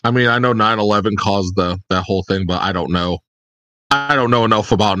I mean, I know 9/11 caused that whole thing, but I don't know. I don't know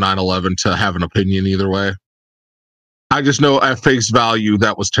enough about 9/11 to have an opinion either way. I just know at face value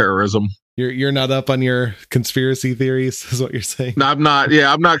that was terrorism. You're not up on your conspiracy theories, is what you're saying? No, I'm not.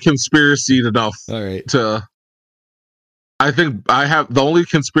 Yeah, I'm not conspiracy enough. All right. I think I have the only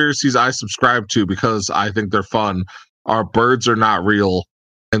conspiracies I subscribe to because I think they're fun are birds are not real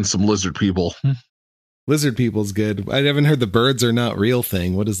and some lizard people. Lizard people's good. I haven't heard the birds are not real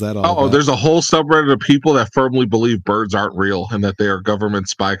thing. What is that all about? There's a whole subreddit of people that firmly believe birds aren't real and that they are government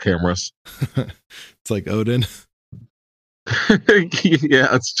spy cameras. It's like Odin.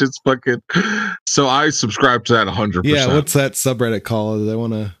 Yeah, it's just fucking. So I subscribe to that 100%. Yeah, what's that subreddit called? I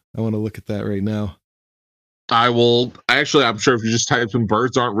want to look at that right now. I will. Actually, I'm sure if you just type in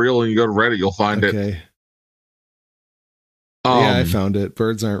 "birds aren't real" and you go to Reddit, you'll find it. Okay. Yeah, I found it.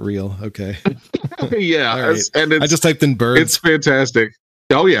 Birds aren't real. Okay. Yeah, right. And I just typed in birds. It's fantastic.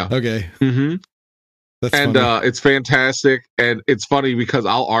 Oh yeah. Okay. Mm-hmm. That's and it's fantastic, and it's funny because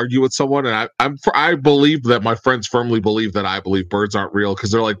I'll argue with someone, and I believe that my friends firmly believe that I believe birds aren't real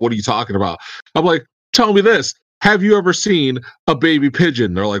because they're like, "What are you talking about?" I'm like, "Tell me this: have you ever seen a baby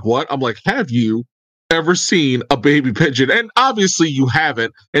pigeon?" They're like, "What?" I'm like, "Have you ever seen a baby pigeon?" And obviously, you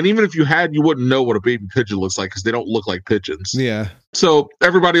haven't. And even if you had, you wouldn't know what a baby pigeon looks like because they don't look like pigeons. Yeah. So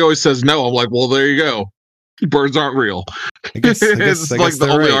everybody always says no. I'm like, well, there you go. Birds aren't real. I guess It's like the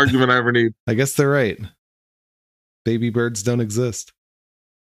only argument I ever need. I guess they're right. Baby birds don't exist.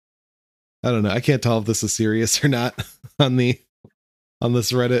 I don't know. I can't tell if this is serious or not on this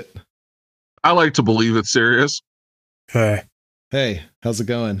Reddit. I like to believe it's serious. Hey, how's it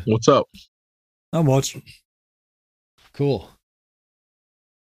going? What's up? I'm watching. Cool.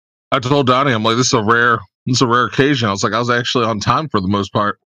 I told Donnie, I'm like, this is a rare occasion. I was actually on time for the most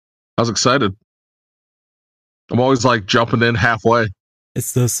part. I was excited. I'm always like jumping in halfway.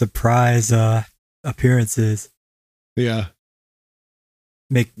 It's those surprise appearances. Yeah.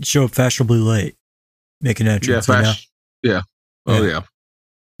 Show up fashionably late. Make an entrance. Yeah. Oh yeah.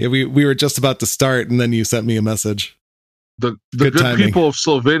 Yeah, we were just about to start and then you sent me a message. The good people of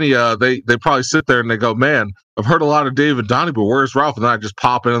Slovenia, they probably sit there and they go, "Man, I've heard a lot of Dave and Donnie, but where's Ralph?" And then I just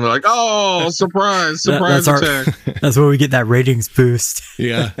pop in and they're like, "Oh, surprise attack." That's where we get that ratings boost.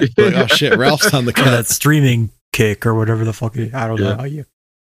 Yeah. Like, oh shit, Ralph's on the cut. That streaming kick or whatever the fuck. I don't know how you.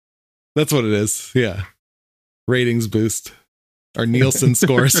 That's what it is. Yeah. Ratings boost. Our Nielsen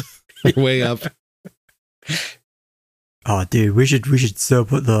scores are way up. Oh, dude, we should still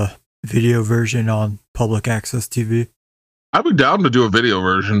put the video version on public access TV. I'd be down to do a video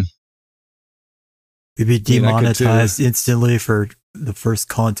version. We'd be demonetized instantly for the first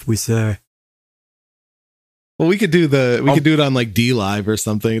cunt we say. Well, we could do could do it on like D Live or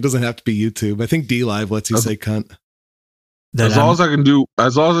something. It doesn't have to be YouTube. I think D Live lets you say cunt. As long as I can do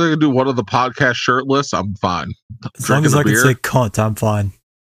one of the podcast shirtless, I'm fine. As long as I can say cunt, I'm fine.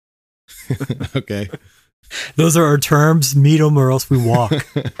 Okay. Those are our terms. Meet them or else we walk.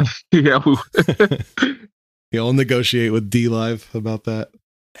 Yeah. I'll negotiate with D Live about that.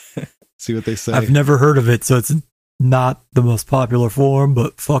 See what they say. I've never heard of it, so it's not the most popular form,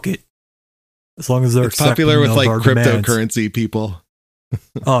 but fuck it. As long as they're popular with like cryptocurrency people.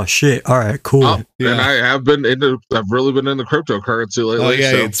 Oh shit! All right, cool. Yeah. And I've really been into cryptocurrency lately. Oh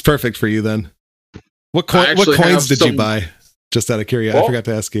yeah, so. It's perfect for you then. What coins did you buy? Just out of curiosity, I forgot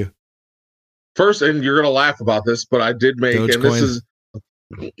to ask you. First, and you're gonna laugh about this, but I did make, Dogecoin. And this is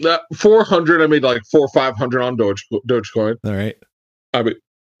 400. I made like 400 or 500 on Dogecoin. All right. I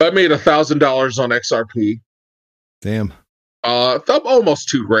made $1,000 on XRP. Damn. I'm almost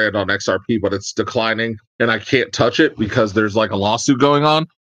 $2,000 on XRP, but it's declining, and I can't touch it because there's like a lawsuit going on.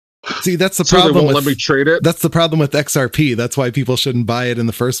 See, that's the problem. They won't let me trade it. That's the problem with XRP. That's why people shouldn't buy it in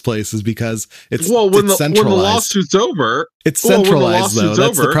the first place, is because it's when the centralized. lawsuit's over, it's centralized though.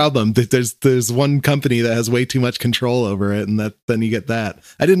 That's the problem. There's one company that has way too much control over it, and then you get that.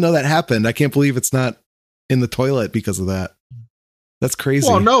 I didn't know that happened. I can't believe it's not in the toilet because of that. That's crazy.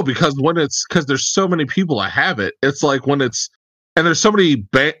 Well, no, because there's so many people that have it. It's like and there's so many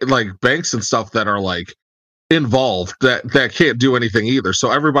banks and stuff that are like involved that can't do anything either. So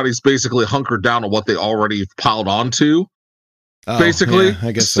everybody's basically hunkered down on what they already piled onto. Basically, yeah,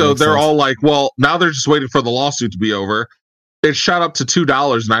 I guess so. They're all like, well, now they're just waiting for the lawsuit to be over. It shot up to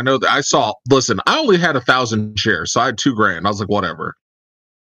 $2, and I know that listen, I only had 1,000 shares, so I had $2,000. I was like, whatever.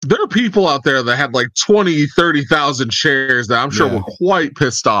 There are people out there that had like 20, 30,000 shares that I'm sure were quite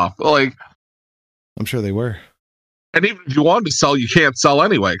pissed off. Like, I'm sure they were. And even if you wanted to sell, you can't sell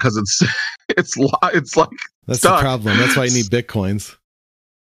anyway because it's like that's stuck. The problem. That's why you need bitcoins.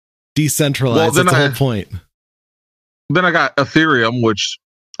 Decentralized. That's the whole point. Then I got Ethereum, which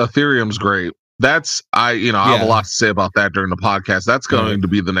Ethereum's great. That's I have a lot to say about that during the podcast. That's going to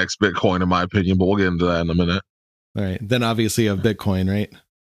be the next Bitcoin in my opinion, but we'll get into that in a minute. All right. Then obviously you have Bitcoin, right?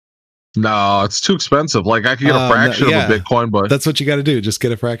 No, it's too expensive. Like I could get a fraction of a Bitcoin, but that's what you got to do. Just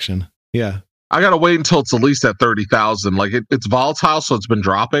get a fraction. Yeah. I got to wait until it's at least at 30,000. Like it's volatile, so it's been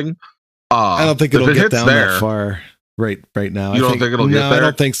dropping. I don't think it'll get down that far right now. You don't think it'll get there? I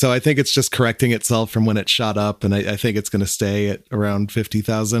don't think so. I think it's just correcting itself from when it shot up, and I think it's going to stay at around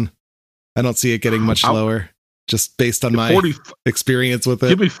 50,000. I don't see it getting much lower, just based on my experience with it.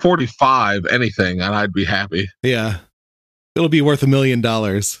 Give me 45, anything, and I'd be happy. Yeah. It'll be worth $1 million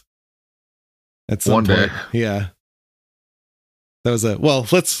at some point. Day. Yeah. That was well,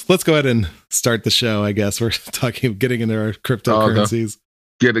 let's go ahead and start the show, I guess. We're getting into our cryptocurrencies.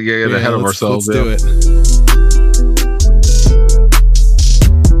 Getting ahead of ourselves. Let's do it.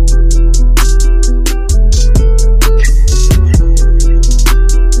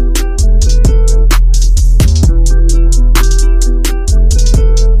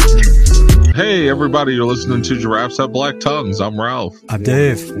 Hey, everybody, you're listening to Giraffes Have Black Tongues. I'm Ralph. I'm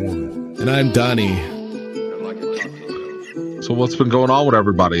Dave. And I'm Donnie. So what's been going on with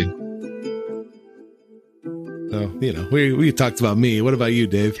everybody? So, we talked about me. What about you,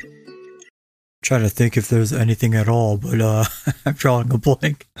 Dave? Trying to think if there's anything at all, but I'm drawing a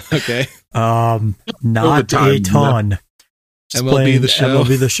blank. Okay. Not a ton. MLB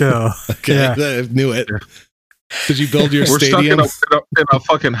The Show. Okay, yeah. I knew it. Did you build your stadium? We're stuck in a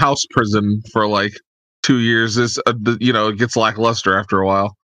fucking house prison for like 2 years. It gets lackluster after a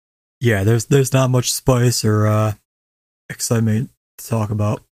while. Yeah, there's not much spice or excitement to talk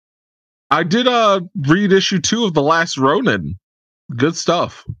about. I did read issue 2 of The Last Ronin. Good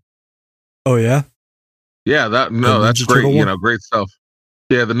stuff. Oh yeah? Yeah, that's great. Great stuff.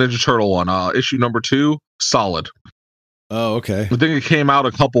 Yeah, the Ninja Turtle one. Issue number 2, solid. Oh, okay. I think it came out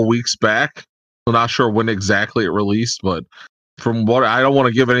a couple weeks back. I'm not sure when exactly it released, but from what I don't want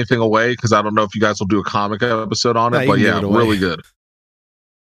to give anything away because I don't know if you guys will do a comic episode on it, but yeah, really good.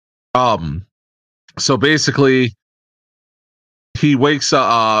 So basically he wakes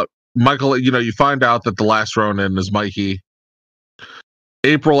up, Michael, you find out that the last Ronin is Mikey.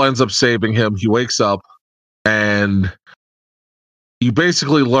 April ends up saving him. He wakes up and you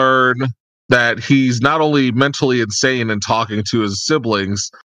basically learn that he's not only mentally insane and talking to his siblings,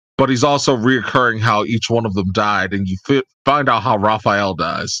 but he's also reoccurring how each one of them died, and you find out how Raphael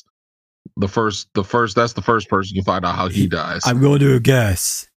dies. That's the first person you find out how he dies. I'm going to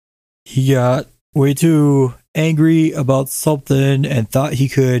guess. He got way too angry about something and thought he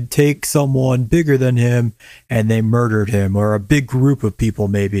could take someone bigger than him, and they murdered him, or a big group of people,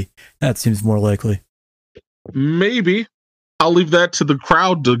 maybe. That seems more likely. Maybe. I'll leave that to the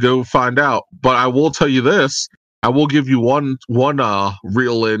crowd to go find out, but I will tell you this. I will give you one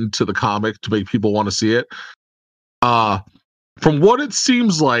reel into the comic to make people want to see it. From what it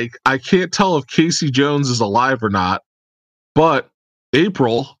seems like, I can't tell if Casey Jones is alive or not, but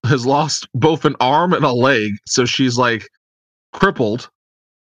April has lost both an arm and a leg, so she's like crippled.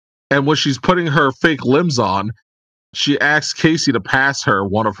 And when she's putting her fake limbs on, she asks Casey to pass her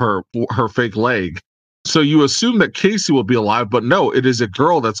one of her fake leg. So you assume that Casey will be alive, but no, it is a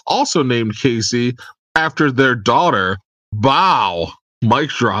girl that's also named Casey, after their daughter. Wow.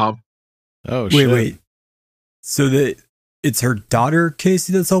 Mic drop. Oh, shit. Wait. So it's her daughter,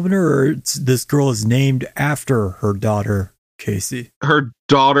 Casey, that's helping her, or this girl is named after her daughter, Casey? Her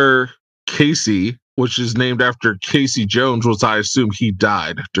daughter, Casey, which is named after Casey Jones, which I assume he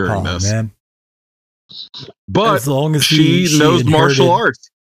died during this. Man. But as long as she knows martial arts.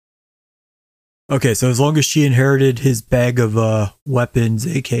 Okay, so as long as she inherited his bag of weapons,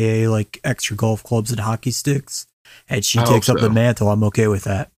 aka like extra golf clubs and hockey sticks, and she takes up the mantle, I'm okay with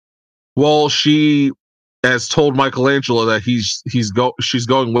that. Well, she has told Michelangelo that she's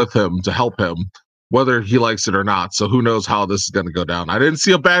going with him to help him, whether he likes it or not. So who knows how this is going to go down? I didn't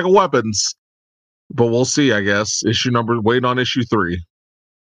see a bag of weapons, but we'll see. I guess wait on issue 3.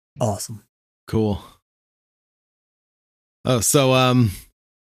 Awesome, cool. Oh, so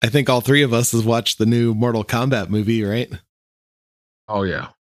I think all 3 of us has watched the new Mortal Kombat movie, right? Oh yeah.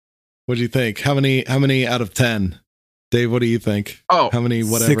 What do you think? How many out of 10? Dave, what do you think? Oh, how many?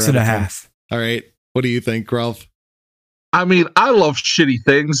 Whatever. 6.5. All right. What do you think, Ralph? I mean, I love shitty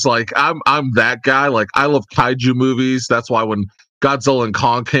things. Like I'm that guy. Like I love kaiju movies. That's why when Godzilla and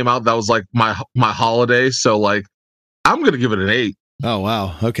Kong came out, that was like my holiday. So like, I'm gonna give it an 8. Oh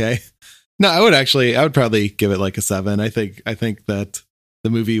wow. Okay. No, I would probably give it like a 7. I think that the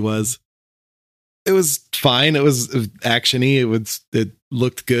movie was fine. It was actiony. It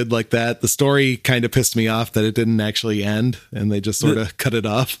looked good like that. The story kind of pissed me off that it didn't actually end and they just sort of cut it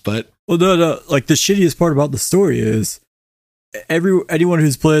off. But well, no, like the shittiest part about the story is anyone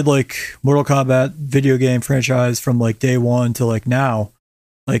who's played like Mortal Kombat video game franchise from like day one to like now,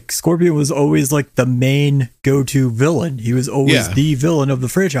 like Scorpion was always like the main go-to villain. He was always the villain of the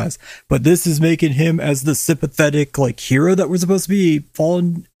franchise. But this is making him as the sympathetic like hero that we're supposed to be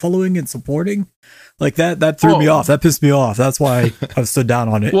following and supporting. Like that threw me off. That pissed me off. That's why I stood down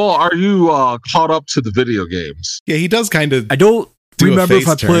on it. Well, are you caught up to the video games? Yeah, he does kind of. I don't remember if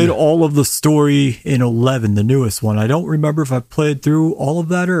I played all of the story in 11, the newest one. I don't remember if I played through all of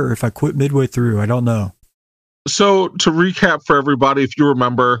that or if I quit midway through. I don't know. So to recap for everybody, if you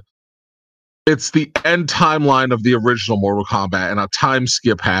remember, it's the end timeline of the original Mortal Kombat, and a time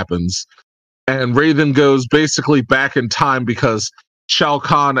skip happens, and Raiden goes basically back in time because Shao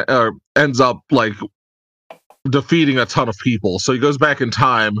Kahn ends up like defeating a ton of people. So he goes back in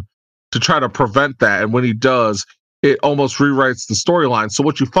time to try to prevent that. And when he does, it almost rewrites the storyline. So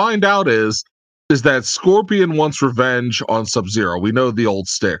what you find out is that Scorpion wants revenge on Sub-Zero. We know the old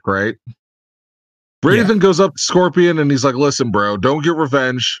stick, right? Raiden goes up to Scorpion and he's like, listen, bro, don't get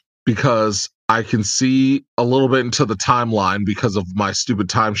revenge because I can see a little bit into the timeline because of my stupid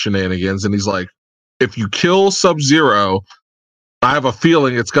time shenanigans. And he's like, if you kill Sub-Zero, I have a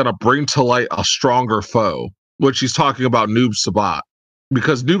feeling it's going to bring to light a stronger foe, which he's talking about Noob Sabat,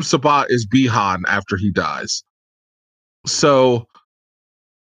 because Noob Sabat is Bihan after he dies. So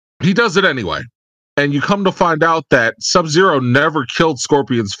he does it anyway. And you come to find out that Sub-Zero never killed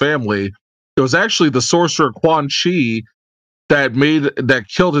Scorpion's family. It was actually the sorcerer Quan Chi that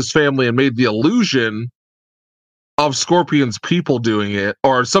killed his family and made the illusion of Scorpion's people doing it,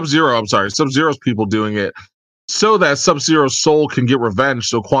 or Sub-Zero's people doing it, so that Sub-Zero's soul can get revenge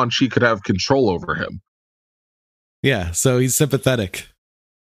so Quan Chi could have control over him. Yeah, so he's sympathetic.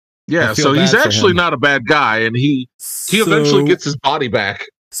 Yeah, so he's actually not a bad guy, and he eventually gets his body back.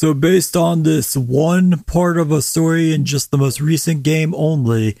 So based on this one part of a story in just the most recent game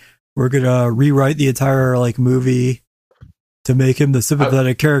only, we're going to rewrite the entire like movie to make him the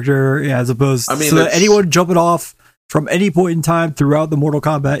sympathetic character, as opposed so that anyone jumping off from any point in time throughout the Mortal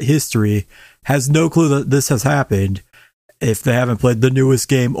Kombat history has no clue that this has happened if they haven't played the newest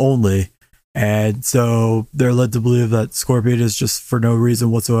game only. And so they're led to believe that Scorpion is just for no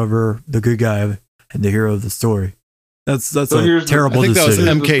reason whatsoever the good guy and the hero of the story. That's a terrible decision.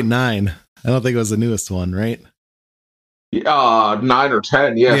 That was MK9. I don't think it was the newest one, right? 9 or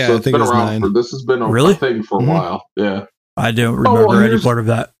 10. Yeah, so it's been around this has been a thing for a while. Yeah. I don't remember any part of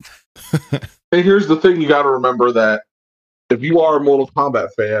that. Hey, here's the thing you got to remember, that if you are a Mortal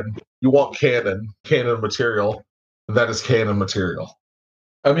Kombat fan, you want canon material. That is canon material.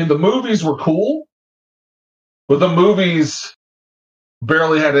 I mean, the movies were cool, but the movies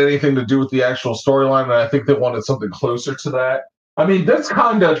barely had anything to do with the actual storyline, and I think they wanted something closer to that. I mean, this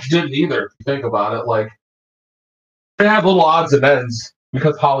kind of didn't either, if you think about it. Like, they have little odds and ends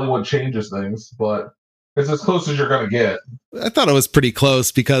because Hollywood changes things, but it's as close as you're going to get. I thought it was pretty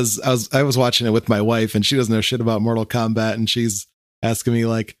close because I was watching it with my wife, and she doesn't know shit about Mortal Kombat, and she's asking me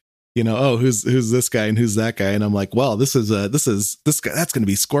like, you know, oh, who's this guy and who's that guy? And I'm like, well, this guy, that's going to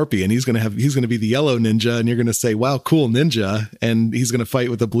be Scorpion. He's going to be the yellow ninja, and you're going to say, wow, cool ninja, and he's going to fight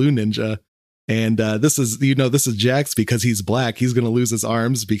with the blue ninja. And this is Jax because he's black. He's going to lose his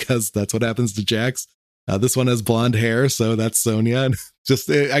arms because that's what happens to Jax. This one has blonde hair, so that's Sonya. And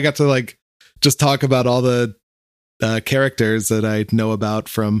I got to like just talk about all the characters that I know about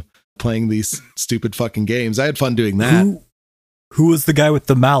from playing these stupid fucking games. I had fun doing that. Who was the guy with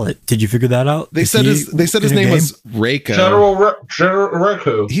the mallet? Did you figure that out? They said his name was Reiko. General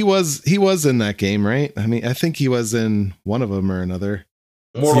Reiko. He was in that game, right? I mean, I think he was in one of them or another.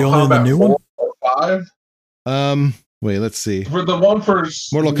 Mortal Kombat the new 4 or 5? Wait, let's see. For the one for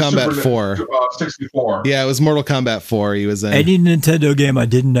Mortal Kombat 4. 64. Yeah, it was Mortal Kombat 4 he was in. Any Nintendo game I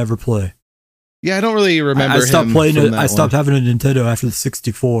didn't ever play. Yeah, I don't really remember. I stopped playing it. I stopped having a Nintendo after the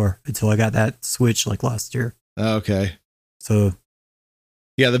 64 until I got that Switch like last year. Okay. So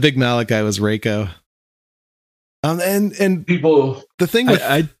yeah, the big mallet guy was Reiko. And people, the thing with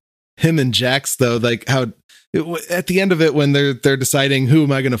him and Jax though, like how at the end of it when they're deciding who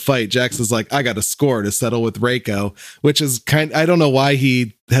am I going to fight, Jax is like, I got a score to settle with Reiko, which is I don't know why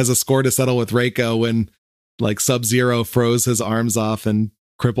he has a score to settle with Reiko when like Sub-Zero froze his arms off and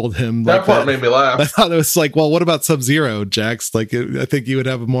crippled him. That part made me laugh. I thought it was like, well, what about Sub-Zero, Jax? Like, I think you would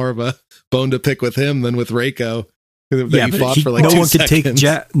have more of a bone to pick with him than with Reiko. Yeah,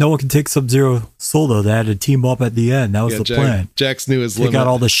 no one can take Sub-Zero solo. They had to team up at the end. That was the plan. Jax knew his limit. Take out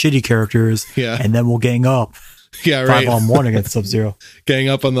all the shitty characters, and then we'll gang up. Yeah, right. 5-on-1 against Sub-Zero. Gang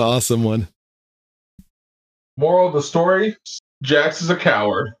up on the awesome one. Moral of the story: Jax is a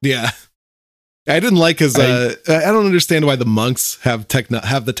coward. Yeah. I didn't like his. I don't understand why the monks have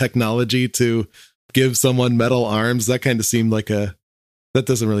the technology to give someone metal arms. That kind of seemed like that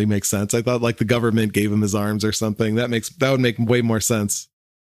doesn't really make sense. I thought like the government gave him his arms or something. That would make way more sense.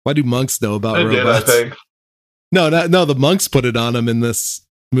 Why do monks know about robots? I think. No, the monks put it on him in this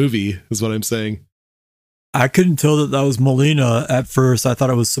movie, is what I'm saying. I couldn't tell that was Melina at first. I thought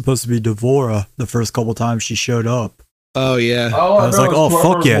it was supposed to be D'Vorah the first couple times she showed up. Oh, yeah. I was like, oh,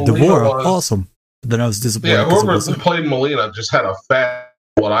 fuck yeah, D'Vorah. Awesome. But then I was disappointed. Yeah, whoever played Melina just had a fat,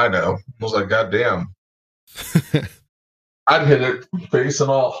 what I know. I was like, God damn. I'd hit it, face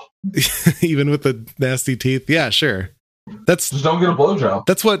and all. Even with the nasty teeth? Yeah, sure. Just don't get a blowjob.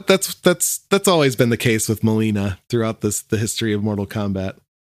 That's always been the case with Melina throughout the history of Mortal Kombat.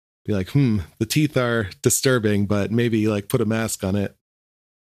 Be like, the teeth are disturbing, but maybe like put a mask on it.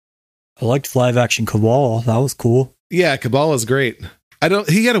 I liked live action Kabal. That was cool. Yeah, Kabal was great.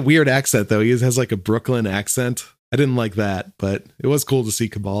 He had a weird accent though. He has like a Brooklyn accent. I didn't like that, but it was cool to see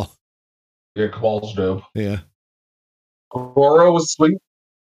Kabal. Yeah, Kabal's dope. Yeah. Goro was sweet.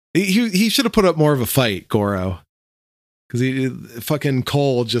 He should have put up more of a fight, Goro. Because fucking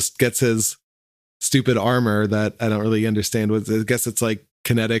Cole just gets his stupid armor that I don't really understand. I guess it's like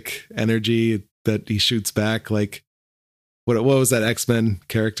kinetic energy that he shoots back. Like, what was that X-Men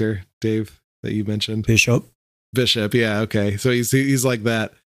character, Dave, that you mentioned? Bishop, yeah, okay. So he's like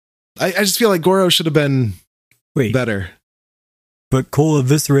that. I just feel like Goro should have been better. But Cole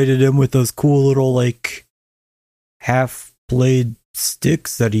eviscerated him with those cool little, like, half-blade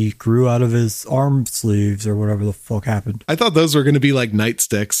sticks that he grew out of his arm sleeves or whatever the fuck happened. I thought those were going to be like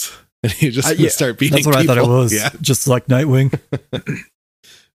nightsticks, and he just start beating people. That's what I thought it was. Yeah. Just like Nightwing.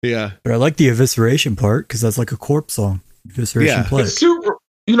 Yeah. But I like the evisceration part because that's like a corpse song. Evisceration play.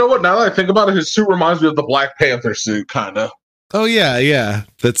 You know what? Now that I think about it, his suit reminds me of the Black Panther suit, kind of. Oh, yeah.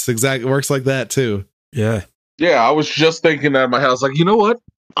 That's exactly, works like that too. Yeah. Yeah, I was just thinking that in my house. Like, you know what?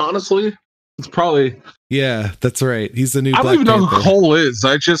 Honestly, it's probably... Yeah, that's right. He's the new Black Panther. I don't even know who Cole is.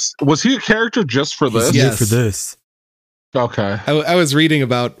 Was he a character just for this? Yes. For this. Okay. I was reading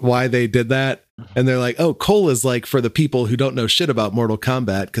about why they did that, and they're like, oh, Cole is like for the people who don't know shit about Mortal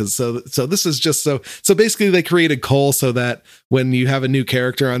Kombat, because so this is just so basically they created Cole so that when you have a new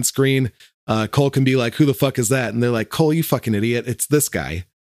character on screen, Cole can be like, who the fuck is that? And they're like, Cole, you fucking idiot, it's this guy.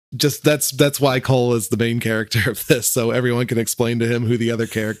 Just that's why Cole is the main character of this, so everyone can explain to him who the other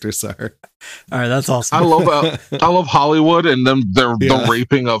characters are. All right, that's awesome. I love Hollywood and the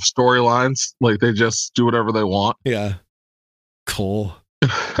raping of storylines. Like they just do whatever they want. Yeah. Cole.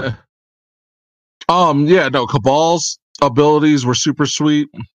 Kabal's abilities were super sweet.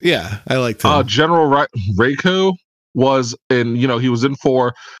 Yeah, I liked him. General Reiko was he was in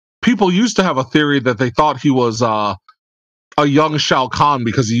 4. People used to have a theory that they thought he was a young Shao Kahn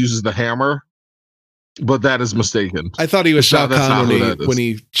because he uses the hammer, but that is mistaken. I thought he was Shao Kahn when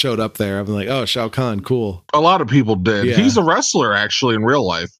he showed up there. I'm like, oh, Shao Kahn, cool. A lot of people did. Yeah. He's a wrestler actually in real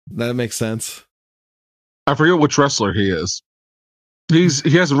life. That makes sense. I forget which wrestler he is. He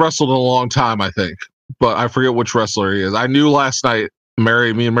hasn't wrestled in a long time, I think, but I forget which wrestler he is. I knew last night.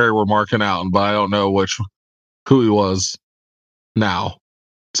 Me and Mary were marking out, but I don't know who he was now.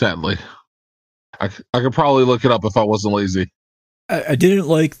 Sadly, I could probably look it up if I wasn't lazy. I didn't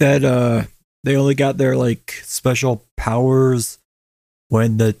like that. They only got their like special powers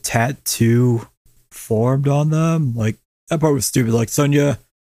when the tattoo formed on them. Like that part was stupid. Like Sonya,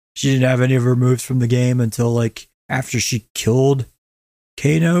 she didn't have any of her moves from the game until like after she killed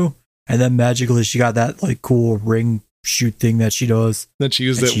Kano, and then magically she got that like cool ring shoot thing that she does. Then she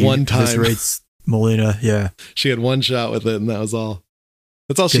used it one time. Eviscerates Melina. Yeah, she had one shot with it, and that was all.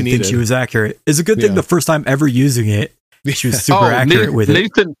 That's all she needed. She was accurate. It's a good thing the first time ever using it, she was super accurate with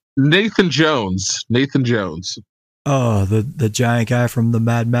it. Nathan Jones. Oh, the giant guy from the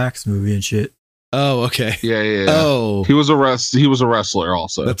Mad Max movie and shit. Oh, okay. Yeah. Oh, he was a wrestler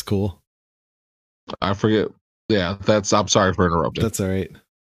also. That's cool. I forget. Yeah, I'm sorry for interrupting. That's all right.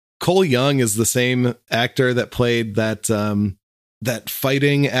 Cole Young is the same actor that played that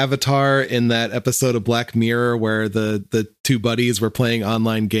fighting avatar in that episode of Black Mirror where the two buddies were playing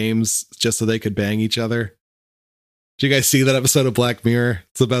online games just so they could bang each other. Did you guys see that episode of Black Mirror?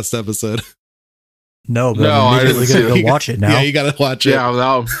 It's the best episode. No, but I didn't see it. Go watch it now. Yeah, you gotta watch it. Yeah,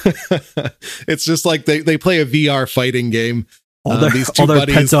 no. It's just like they play a VR fighting game. All their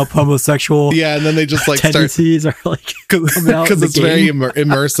pent up homosexual, and then they just like tendencies are like because it's very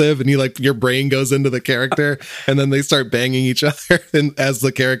immersive, and your brain goes into the character, and then they start banging each other as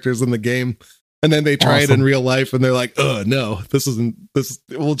the characters in the game. And then they try it in real life and they're like, oh no,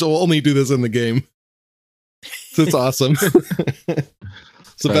 we'll only do this in the game. So it's awesome.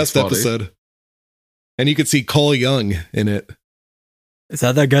 It's the best episode. And you could see Cole Young in it. Is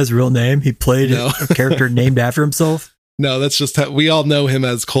that guy's real name? He played a character named after himself? No, that's just how we all know him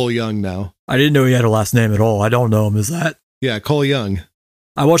as Cole Young now. I didn't know he had a last name at all. I don't know him as that. Yeah, Cole Young.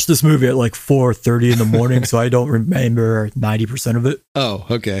 I watched this movie at like 4:30 in the morning, so I don't remember 90% of it. Oh,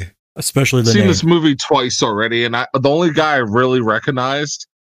 okay. Especially the name. I've seen this movie twice already, and the only guy I really recognized,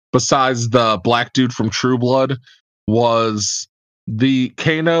 besides the black dude from True Blood, was the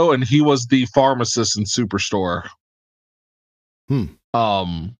Kano, and he was the pharmacist in Superstore.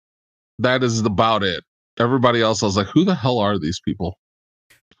 That is about it. Everybody else, I was like, who the hell are these people?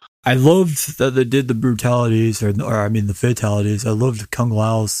 I loved that they did the brutalities, or the fatalities. I loved Kung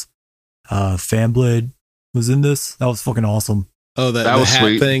Lao's fan blade was in this. That was fucking awesome. Oh, that was hat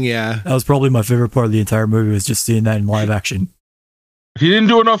sweet thing, yeah. That was probably my favorite part of the entire movie, was just seeing that in live action. He didn't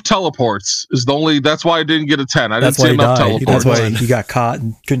do enough teleports. That's why I didn't get a 10. I didn't see enough teleports. That's why he got caught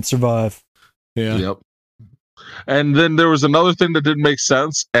and couldn't survive. Yeah. Yep. And then there was another thing that didn't make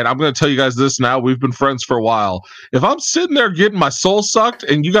sense, and I'm going to tell you guys this now. We've been friends for a while. If I'm sitting there getting my soul sucked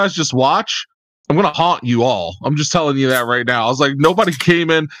and you guys just watch, I'm going to haunt you all. I'm just telling you that right now. I was like, nobody came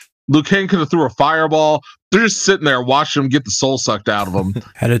in. Liu Kang could have threw a fireball. They're just sitting there watching him get the soul sucked out of them.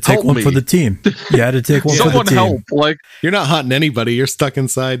 Had to take one for the team. You had to take one for the team. Someone help. Like, you're not haunting anybody. You're stuck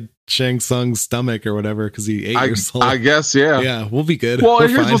inside Shang Tsung's stomach or whatever because he ate your soul. I guess, yeah. Yeah, we'll be good. Well,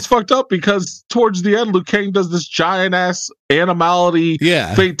 here's what's fucked up, because towards the end, Liu Kang does this giant-ass animality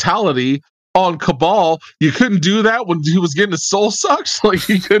fatality on Cabal. You couldn't do that when he was getting his soul sucked. Like,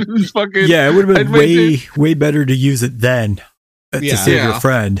 you couldn't fucking... Yeah, it would have been way better to use it then. To save your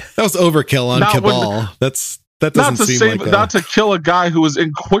friend. That was overkill on Cabal. That doesn't seem like not to kill a guy who was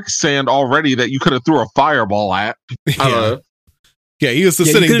in quicksand already that you could have threw a fireball at. Yeah, he was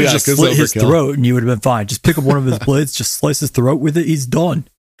sitting back. Just slit his throat and you would have been fine. Just pick up one of his blades, just slice his throat with it. He's done.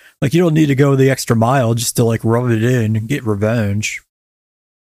 Like, you don't need to go the extra mile just to like rub it in and get revenge.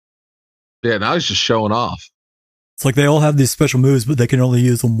 Yeah, now he's just showing off. It's like they all have these special moves, but they can only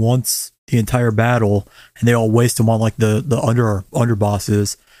use them once the entire battle, and they all waste them on like the under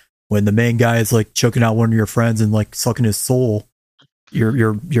bosses. When the main guy is like choking out one of your friends and like sucking his soul,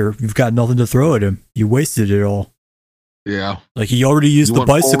 you've got nothing to throw at him. You wasted it all. Yeah, like he already used the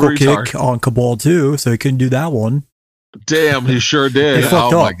bicycle kick on Cabal too, so he couldn't do that one. Damn, he sure did.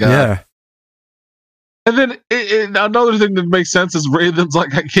 My god. Yeah. And then another thing that makes sense is Raiden's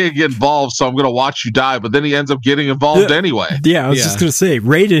like, I can't get involved, so I'm going to watch you die. But then he ends up getting involved anyway. Yeah, I was just going to say,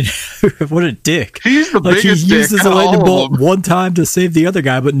 Raiden, what a dick. He's the biggest dick. He uses a lightning bolt one time to save the other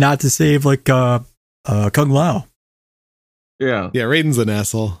guy, but not to save like Kung Lao. Yeah. Yeah, Raiden's an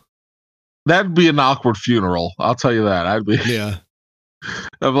asshole. That'd be an awkward funeral. I'll tell you that. Yeah.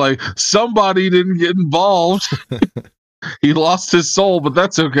 I'm like, somebody didn't get involved. He lost his soul, but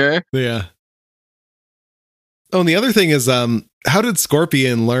that's okay. Yeah. Oh, and the other thing is, how did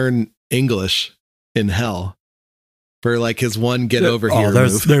Scorpion learn English in hell for like his one get over here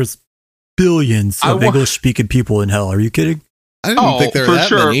move? There's billions of English speaking people in hell. Are you kidding? I didn't think there were that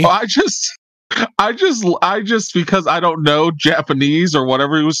many. I just because I don't know Japanese or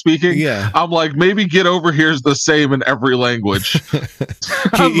whatever he was speaking. Yeah, I'm like, maybe get over here is the same in every language.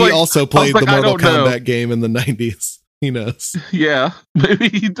 he also played the Mortal Kombat game in the 90s. He knows. Yeah,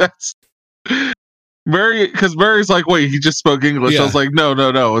 maybe that's. Because Mary's like, wait, he just spoke English. I was like,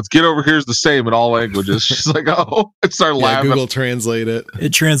 no. It's get over here's the same in all languages. She's like, oh, I started laughing. Google Translate it. It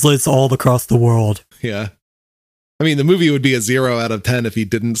translates all across the world. Yeah. I mean, the movie would be a 0 out of 10 if he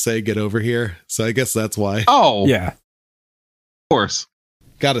didn't say get over here. So I guess that's why. Oh, yeah. Of course.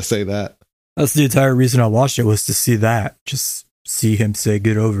 Gotta say that. That's the entire reason I watched it, was to see that. Just see him say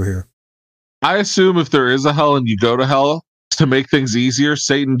get over here. I assume if there is a hell and you go to hell, to make things easier,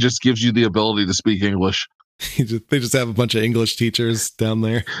 Satan just gives you the ability to speak English. They just have a bunch of English teachers down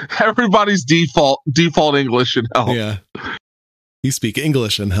there. Everybody's default English in hell. Yeah. You speak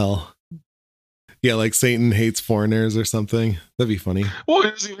English in hell. Yeah, like Satan hates foreigners or something. That'd be funny. Well, he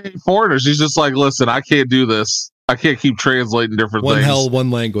doesn't hate foreigners. He's just like, listen, I can't do this. I can't keep translating different things. One hell,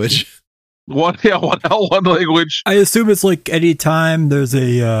 one language. One hell, one language. I assume it's like any time there's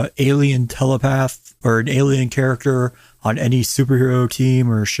a alien telepath or an alien character on any superhero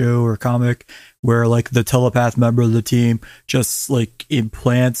team or show or comic, where like the telepath member of the team just like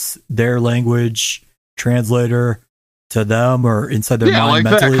implants their language translator to them or inside their mind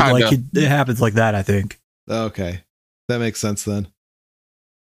like mentally. Like it happens like that, I think. Okay. That makes sense then.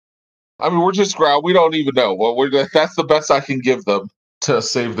 I mean, we're just we don't even know. Well, that's the best I can give them to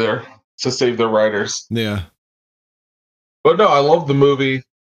save their to save their writers. Yeah. But no, I love the movie.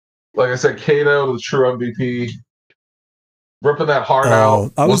 Like I said, Kano, the true MVP. Ripping that heart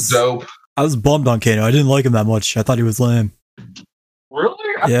out was dope. I was bummed on Kano. I didn't like him that much. I thought he was lame. Really?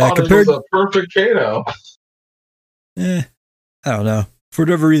 I thought it was a perfect Kano. I don't know. For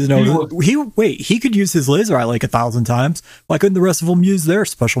whatever reason, he could use his laser eye like 1,000 times. Why couldn't the rest of them use their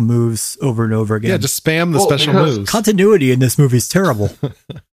special moves over and over again? Yeah, just spam the special moves. Continuity in this movie is terrible.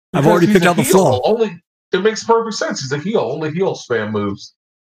 I've already picked out the flaw. It makes perfect sense. He's a heel. Only heel spam moves.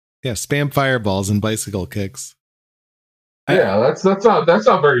 Yeah, spam fireballs and bicycle kicks. Yeah, that's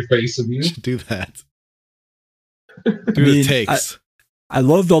not very face of you. Should do that. The takes. I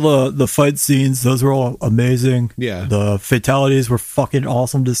loved all the fight scenes. Those were all amazing. Yeah. The fatalities were fucking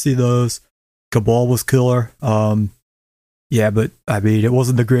awesome to see those. Cabal was killer. Yeah, but I mean, it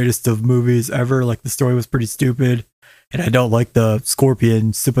wasn't the greatest of movies ever. Like, the story was pretty stupid. And I don't like the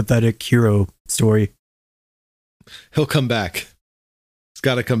Scorpion sympathetic hero story. He'll come back. He's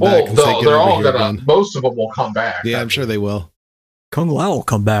got to come back. And they're all gonna. Most of them will come back. Yeah, I'm sure they will. Kung Lao will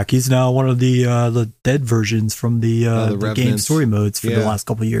come back. He's now one of the dead versions from the game story modes for the last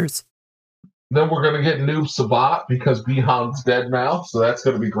couple of years. Then we're going to get Noob Sabat because Bihan's dead now, so that's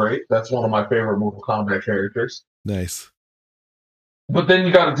going to be great. That's one of my favorite Mortal Kombat characters. Nice. But then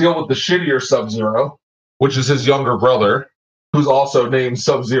you got to deal with the shittier Sub-Zero, which is his younger brother, who's also named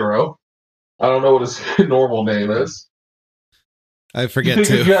Sub-Zero. I don't know what his normal name is. I forget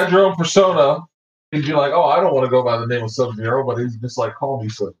too. If you had your own persona, he'd be like, oh, I don't want to go by the name of Sub-Zero, but he's just like, call me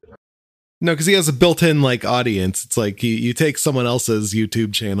Sub-Zero. No, because he has a built-in like audience. It's like you take someone else's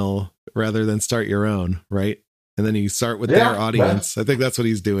YouTube channel rather than start your own, right? And then you start with their audience. I think that's what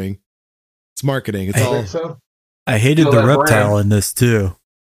he's doing. It's marketing. I hated the reptile in this too.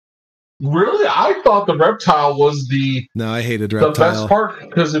 Really? I thought the reptile was No, I hated reptile. The best part,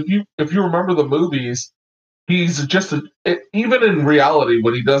 because if you remember the movies, he's just even in reality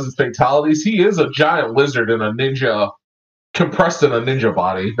when he does his fatalities, he is a giant lizard in a ninja, compressed in a ninja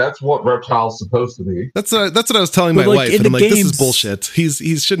body. That's what reptile's supposed to be. That's what I was telling my wife. And I'm like, this is bullshit. He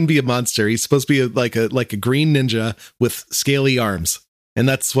shouldn't be a monster. He's supposed to be like a green ninja with scaly arms. And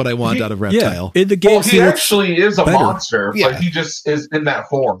that's what I want out of reptile. Yeah, in the game, he actually is a monster, but he just is in that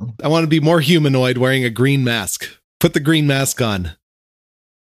form. I want to be more humanoid wearing a green mask. Put the green mask on.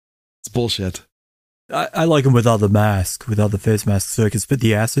 It's bullshit. I like him without the mask, without the face mask, so he can spit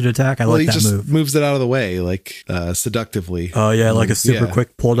the acid attack. I like that move. Moves it out of the way, like seductively. Oh, yeah, like a super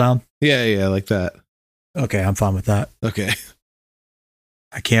quick pull down? Yeah, like that. Okay, I'm fine with that. Okay.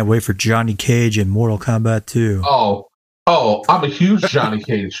 I can't wait for Johnny Cage in Mortal Kombat 2. Oh, I'm a huge Johnny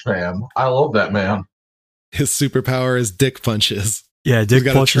Cage fan. I love that man. His superpower is dick punches. Yeah,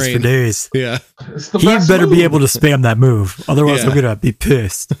 dick punches for days. Yeah. He better be able to spam that move. Otherwise, I'm going to be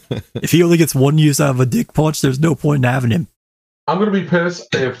pissed. If he only gets one use out of a dick punch, there's no point in having him. I'm going to be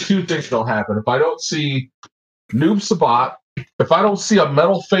pissed if two things don't happen. If I don't see Noob Sabat, if I don't see a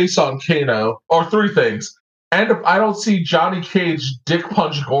metal face on Kano, or three things, and if I don't see Johnny Cage dick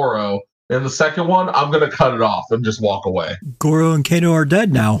punch Goro in the second one, I'm going to cut it off and just walk away. Goro and Kano are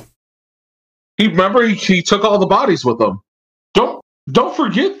dead now. Remember, he took all the bodies with him. Don't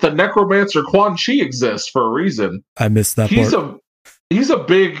forget the Necromancer Quan Chi exists for a reason. I missed that part. He's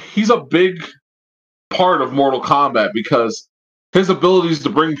a big part of Mortal Kombat because his abilities to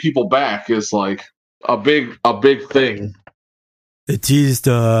bring people back is like a big thing. It teased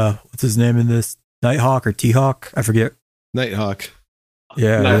what's his name in this? Nighthawk or T-Hawk? I forget. Nighthawk.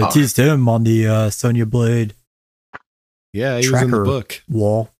 Yeah, Nighthawk. It teased him on the Sonya Blade. Yeah, he was in the book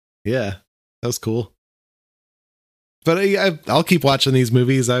wall. Yeah, that was cool. But I'll keep watching these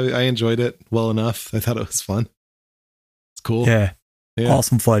movies. I enjoyed it well enough. I thought it was fun. It's cool. Yeah.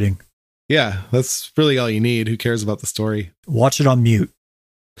 Awesome fighting. Yeah, that's really all you need. Who cares about the story? Watch it on mute.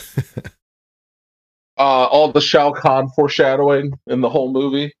 All the Shao Kahn foreshadowing in the whole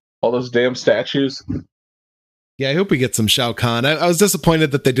movie. All those damn statues. Yeah, I hope we get some Shao Kahn. I was disappointed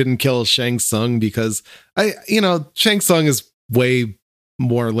that they didn't kill Shang Tsung because Shang Tsung is way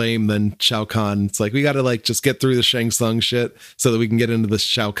more lame than Shao Kahn. It's like we got to just get through the Shang Tsung shit so that we can get into the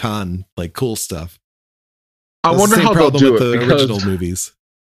Shao Kahn cool stuff. I wonder how they'll do it with the original movies.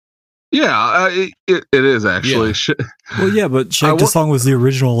 Yeah, it is actually. Yeah. Well, yeah, but Shang Tsung was the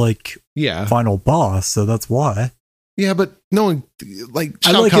original final boss, so that's why. Yeah, but no one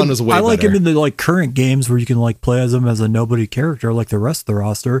Shao Kahn is way better. I like him in the current games where you can play as him as a nobody character like the rest of the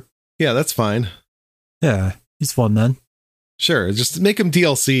roster. Yeah, that's fine. Yeah, he's fun then. Sure, just make him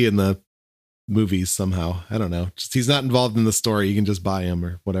DLC in the movies somehow. I don't know. Just he's not involved in the story. You can just buy him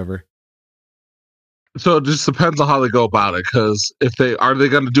or whatever. So it just depends on how they go about it. Because if they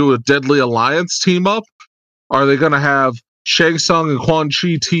going to do a Deadly Alliance team up? Are they going to have Shang Tsung and Quan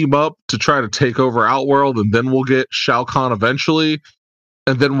Chi team up to try to take over Outworld, and then we'll get Shao Kahn eventually,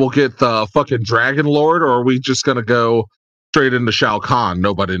 and then we'll get the fucking Dragon Lord, or are we just going to go straight into Shao Kahn?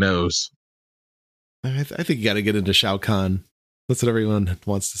 Nobody knows. I think you got to get into Shao Kahn. That's what everyone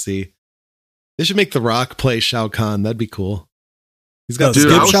wants to see. They should make The Rock play Shao Kahn. That'd be cool. He's got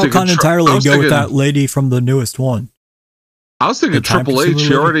skip Shao Kahn entirely and go with that lady from the newest one. I was thinking Triple H.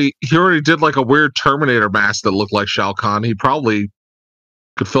 He already did like a weird Terminator mask that looked like Shao Kahn. He probably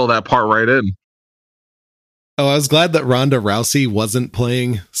could fill that part right in. Oh, I was glad that Ronda Rousey wasn't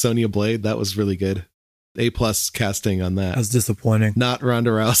playing Sonya Blade. That was really good. A+ casting on that. That was disappointing. Not Ronda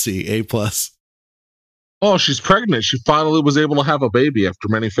Rousey. A+. Oh, she's pregnant. She finally was able to have a baby after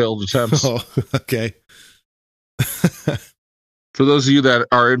many failed attempts. Oh, okay. For those of you that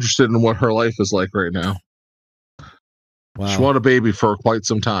are interested in what her life is like right now. Wow. She wanted a baby for quite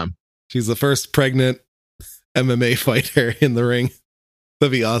some time. She's the first pregnant MMA fighter in the ring.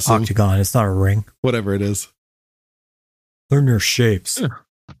 That'd be awesome. Octagon, it's not a ring. Whatever it is. Learn your shapes. Yeah.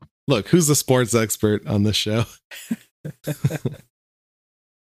 Look, who's the sports expert on this show?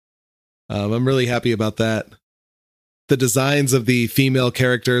 I'm really happy about that. The designs of the female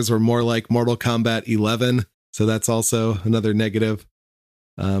characters were more like Mortal Kombat 11, so that's also another negative.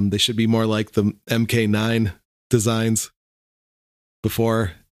 They should be more like the MK9 designs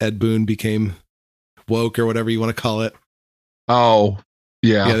before Ed Boon became woke or whatever you want to call it. Oh,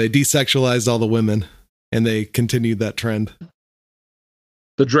 yeah. Yeah, they desexualized all the women and they continued that trend.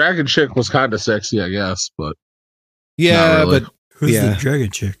 The dragon chick was kind of sexy, I guess, but yeah, really. But who's the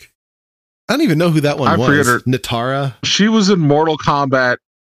dragon chick? I don't even know who that one was. Forget her. Natara. She was in Mortal Kombat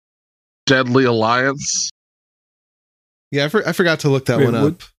Deadly Alliance. Yeah, I forgot to look that one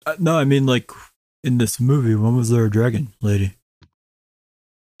up. No, I mean like in this movie, when was there a dragon lady?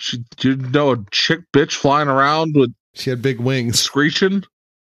 You know, a chick bitch flying around with. She had big wings, screeching,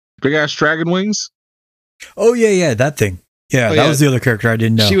 big ass dragon wings. Oh yeah, that thing. Yeah, that was the other character I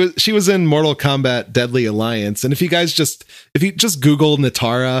didn't know. She was in Mortal Kombat Deadly Alliance, and if you just Google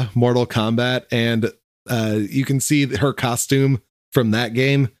Natara Mortal Kombat, and you can see her costume from that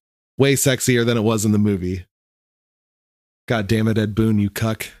game, way sexier than it was in the movie. God damn it, Ed Boon, you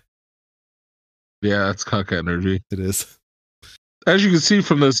cuck. Yeah, that's cuck energy. It is. As you can see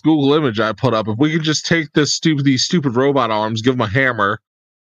from this Google image I put up, if we could just take these stupid robot arms, give them a hammer,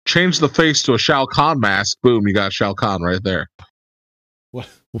 change the face to a Shao Kahn mask, boom, you got Shao Kahn right there. What?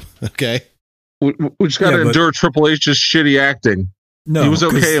 Okay. We just got to endure Triple H's shitty acting. No, he was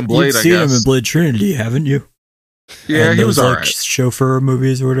okay in Blade, I guess. You've seen him in Blade Trinity, haven't you? Yeah, and he was like alright. chauffeur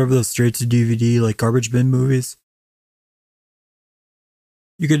movies or whatever, those straight to DVD like garbage bin movies.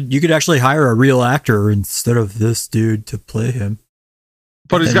 You could actually hire a real actor instead of this dude to play him.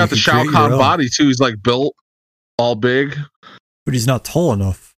 But he's got the Shao Kahn body too. He's like built, all big. But he's not tall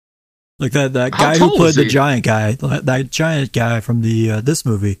enough. Like that guy who played the giant guy, that giant guy from the this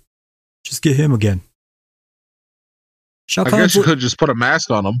movie. Just get him again. I guess you could just put a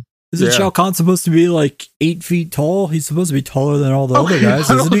mask on him. Isn't Shao Kahn supposed to be like 8 feet tall? He's supposed to be taller than all the other guys,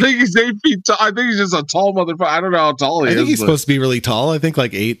 isn't he? I don't think he's 8 feet tall. I think he's just a tall motherfucker. I don't know how tall he is. I think he's supposed to be really tall. I think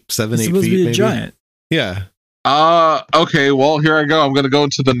like 7, 8 feet. He's supposed to be a giant. Yeah. Okay, well, here I go. I'm going to go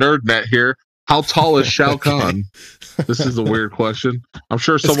into the nerd net here. How tall is Shao Kahn? This is a weird question. I'm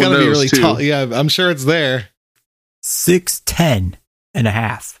sure someone knows, really too. Tall. Yeah, I'm sure it's there. 6'10" and a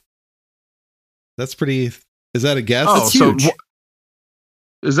half. That's pretty... Is that a guess? Oh, that's huge.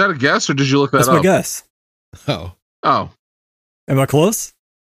 Is that a guess, or did you look that up? That's my guess. Oh. Am I close?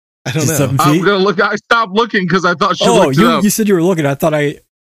 I don't know. 7 feet? I'm going to look. I stopped looking because I thought she looked it up. You said you were looking. I thought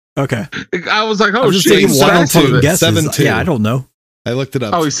Okay. I was like, oh, shit. He's 7'2". Yeah, I don't know. I looked it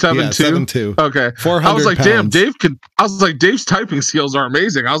up. Oh, he's 7'2"? Okay. 400 I was like, pounds. Damn, Dave's typing skills are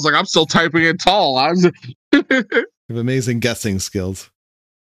amazing. I was like, I'm still typing in tall. You have amazing guessing skills.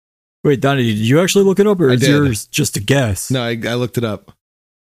 Wait, Donnie, did you actually look it up, or is yours just a guess? No, I looked it up.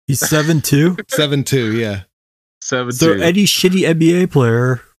 He's 7'2"? 7'2", yeah. 7'2". So any shitty NBA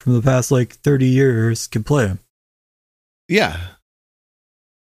player from the past, 30 years can play him. Yeah.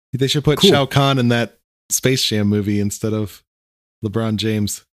 They should put Shao Kahn in that Space Jam movie instead of LeBron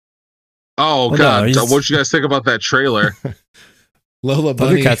James. Oh, God. No, what you guys think about that trailer? Lola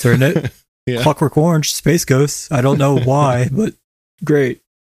Bunny. Thundercats are in it. Yeah. Clockwork Orange, Space Ghost. I don't know why, but great.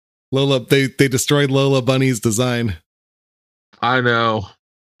 They destroyed Lola Bunny's design. I know.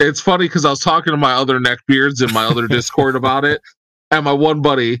 It's funny because I was talking to my other neckbeards in my other Discord about it, and my one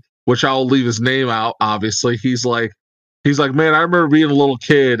buddy, which I'll leave his name out, obviously, he's like, man, I remember being a little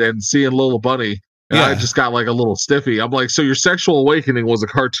kid and seeing Lola Bunny, And I just got like a little stiffy. I'm like, so your sexual awakening was a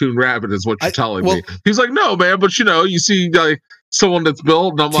cartoon rabbit, is what you're telling me. He's like, no, man, but you see like someone that's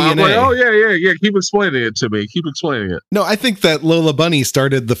built, and I'm like, oh yeah. Keep explaining it to me. Keep explaining it. No, I think that Lola Bunny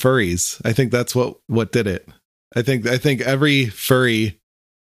started the furries. I think that's what did it. I think every furry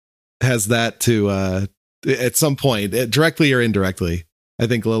has that to at some point, directly or indirectly. I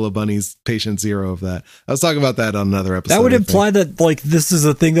think Lola Bunny's patient zero of that. I was talking about that on another episode. That would imply that like this is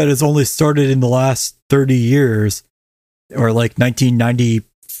a thing that has only started in the last 30 years or like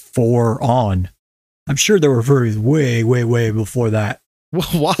 1994 on. I'm sure there were furries way before that.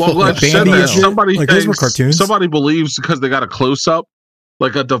 Well, like somebody like those were cartoons. Somebody believes because they got a close up,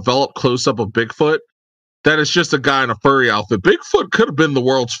 like a developed close up of Bigfoot, that it's just a guy in a furry outfit. Bigfoot could have been the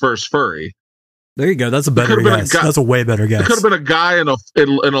world's first furry. There you go. That's a better guess. That's a way better guess. It could have been a guy in a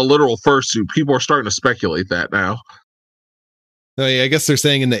literal fursuit. People are starting to speculate that now. Oh yeah, I guess they're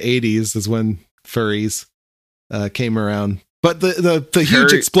saying in the 80s is when furries came around. But the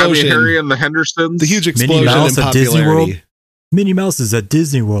huge explosion. Harry and the Hendersons. The huge explosion in popularity. Disney World. Minnie Mouse is at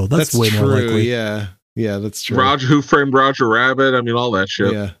Disney World. That's way true, more likely. Yeah, that's true. Who Framed Roger Rabbit? I mean, all that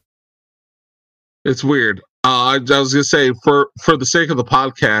shit. Yeah, it's weird. I was gonna say for the sake of the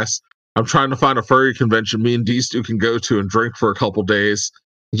podcast, I'm trying to find a furry convention me and D-Stu can go to and drink for a couple days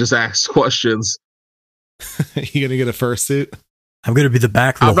and just ask questions. You gonna get a fursuit? I'm gonna be the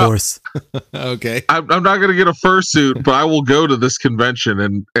back of the horse. Okay. I'm not gonna get a fursuit, but I will go to this convention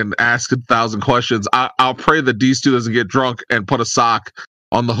and ask 1,000 questions. I'll pray that D-Stu doesn't get drunk and put a sock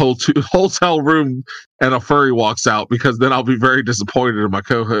on the whole hotel room and a furry walks out, because then I'll be very disappointed in my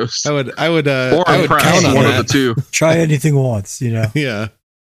co-host. I would or I would count on one that. of the two. Try anything once, Yeah.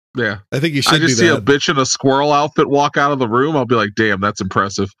 Yeah, I think you should. I just see a bitch in a squirrel outfit walk out of the room. I'll be like, "Damn, that's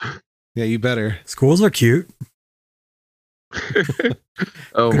impressive." Yeah, you better. Squirrels are cute.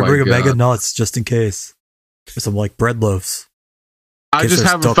 Oh I'm gonna bring a bag of nuts just in case. Or some like bread loaves. I just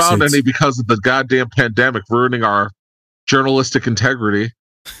haven't found any because of the goddamn pandemic ruining our journalistic integrity.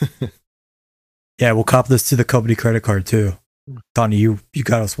 Yeah, we'll cop this to the company credit card too. Donnie, you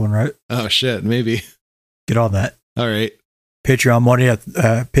got us one, right? Oh shit, maybe. Get on that. All right. Patreon money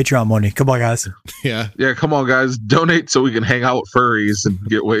Patreon money. Come on, guys. Yeah, come on, guys. Donate so we can hang out with furries and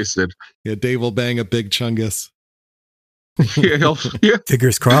get wasted. Yeah, Dave will bang a big chungus. Yeah.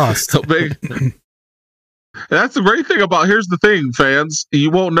 Fingers crossed. That's the great thing about, here's the thing, fans. You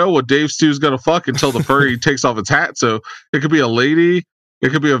won't know what Dave Stu's gonna fuck until the furry takes off its hat. So it could be a lady.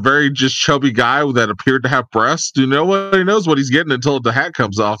 It could be a very just chubby guy that appeared to have breasts. Do you know what he knows what he's getting until the hat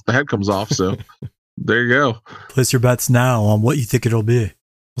comes off? The head comes off. So there you go. Place your bets now on what you think it'll be.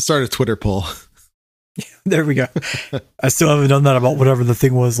 We'll start a Twitter poll. There we go. I still haven't done that about whatever the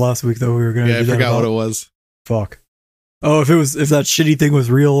thing was last week, though. We were going to. Yeah, I forgot what it was. Fuck. Oh, if that shitty thing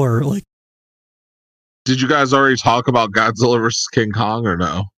was real or like. Did you guys already talk about Godzilla versus King Kong or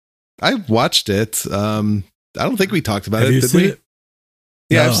no? I watched it. I don't think we talked about it. Did we?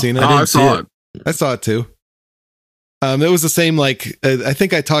 Yeah, no, I've seen it. I saw it. I saw it too. It was the same. Like I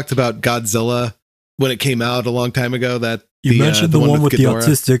think I talked about Godzilla when it came out a long time ago. That you mentioned the one with the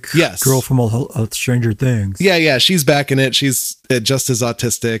autistic girl from Stranger Things. Yeah, she's back in it. She's just as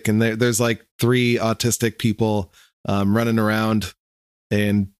autistic, and there's like 3 autistic people running around,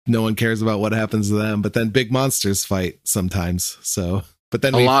 and no one cares about what happens to them. But then big monsters fight sometimes. So, but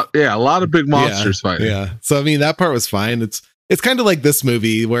then a lot of big monsters fighting. Yeah. So I mean, that part was fine. It's kind of like this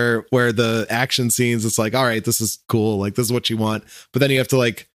movie where the action scenes, it's like, all right, this is cool. Like, this is what you want. But then you have to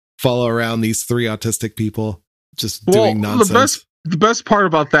like follow around these 3 autistic people just doing nonsense. The best part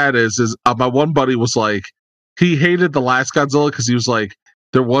about that is my one buddy was like, he hated the last Godzilla because he was like,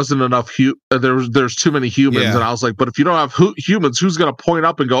 there wasn't enough there's too many humans. Yeah. And I was like, but if you don't have humans, who's going to point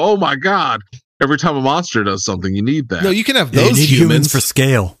up and go, oh my God, every time a monster does something, you need that. No, you can have those humans for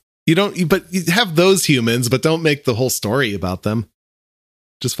scale. But you have those humans, but don't make the whole story about them.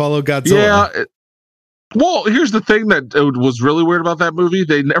 Just follow Godzilla. Yeah. Well, here's the thing that was really weird about that movie.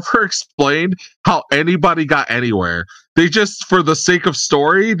 They never explained how anybody got anywhere. They just, for the sake of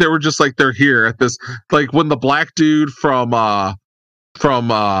story, they were just like, they're here at this, like when the black dude from that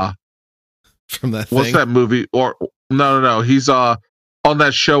what's that movie? Or no. He's on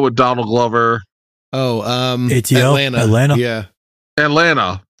that show with Donald Glover. Oh, ATL? Atlanta. Yeah.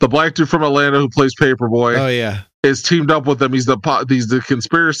 Atlanta. The black dude from Atlanta who plays Paperboy. Oh yeah, is teamed up with them. He's the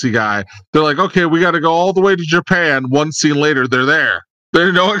conspiracy guy. They're like, okay, we got to go all the way to Japan. One scene later, they're there.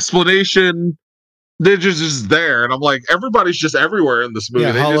 There's no explanation. They're just there, and I'm like, everybody's just everywhere in this movie.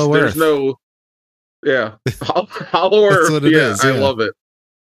 Yeah, Hollow Earth. There's no, Hollow Earth. That's what it is. I love it.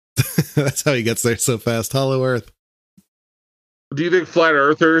 That's how he gets there so fast. Hollow Earth. Do you think flat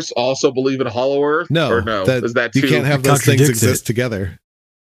earthers also believe in Hollow Earth? No, or no? Is that you can't have those things exist together?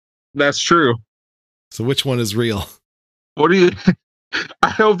 That's true. So which one is real? What do you? I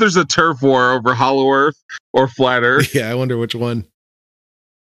hope there's a turf war over Hollow Earth or flat Earth. Yeah, I wonder which one.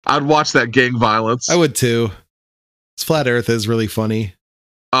 I'd watch that gang violence. I would too. Flat Earth is really funny.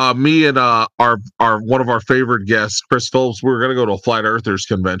 Me and our one of our favorite guests, Chris Phillips, we were gonna go to a Flat Earthers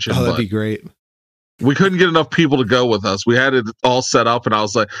convention. Oh, that'd be great. We couldn't get enough people to go with us. We had it all set up, and I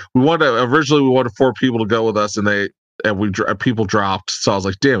was like, originally we wanted 4 people to go with us, and people dropped. So I was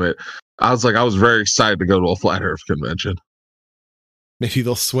like, damn it. I was very excited to go to a Flat Earth convention. Maybe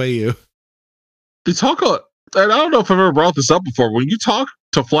they'll sway you. They talk, and I don't know if I've ever brought this up before. When you talk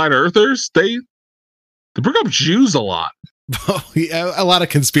to Flat Earthers, they bring up Jews a lot. Oh, yeah, a lot of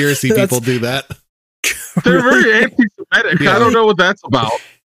conspiracy people do that. They're very anti-Semitic. Yeah. I don't know what that's about.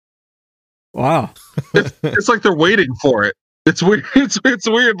 Wow. It's like they're waiting for it. It's weird. It's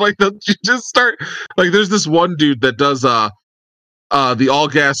weird. Like you just start. Like there's this one dude that does the All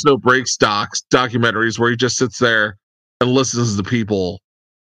Gas No Brakes documentaries where he just sits there and listens to people,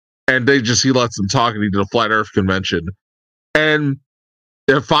 and he lets them talk. And he did a Flat Earth convention, and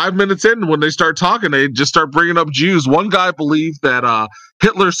 5 minutes in, when they start talking, they just start bringing up Jews. One guy believed that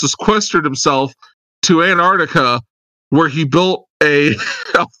Hitler sequestered himself to Antarctica, where he built a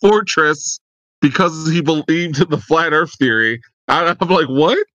fortress because he believed in the flat Earth theory. I'm like,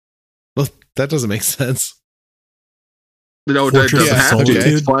 what? Well, that doesn't make sense. No, it doesn't have to.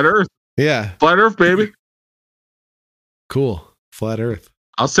 It's flat Earth. Yeah, flat Earth, baby. Cool, flat Earth.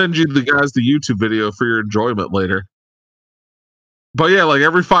 I'll send you the YouTube video for your enjoyment later. But yeah, like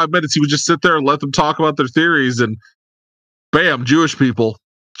every 5 minutes, he would just sit there and let them talk about their theories, and bam, Jewish people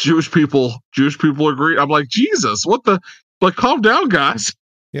agree. I'm like, Jesus, what the? Like, calm down, guys.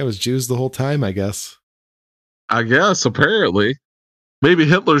 Yeah, it was Jews the whole time, I guess. Apparently. Maybe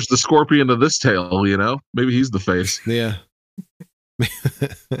Hitler's the scorpion of this tale, you know? Maybe he's the face. Yeah.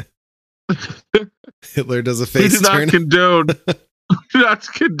 Hitler does a face turn. We do not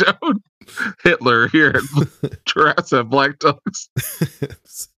condone Hitler here at Jurassic Black Dogs.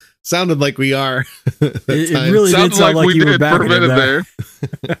 Sounded like we are. It really did sound like you were back for a minute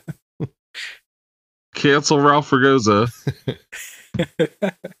there. Cancel Ralph Fergoza.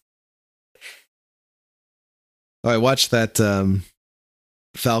 I watched that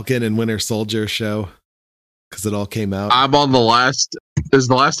Falcon and Winter Soldier show because it all came out. I'm on the last. Is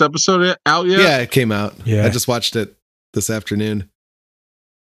the last episode out yet? Yeah, it came out. Yeah, I just watched it this afternoon.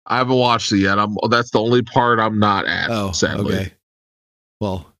 I haven't watched it yet. That's the only part I'm not at. Oh, sadly. Okay.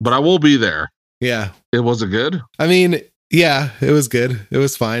 Well, but I will be there. Yeah. It was good. I mean, yeah, it was good. It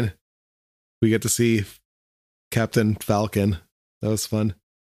was fine. We get to see Captain Falcon. That was fun.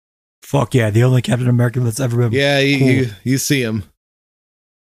 Fuck yeah, the only Captain America that's ever been. Yeah, you see him.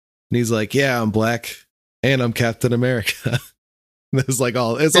 And he's like, yeah, I'm black and I'm Captain America. It's like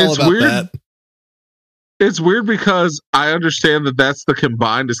all about weird. that. It's weird because I understand that that's the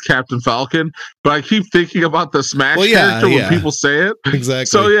combined as Captain Falcon, but I keep thinking about the Smash character when people say it. Exactly.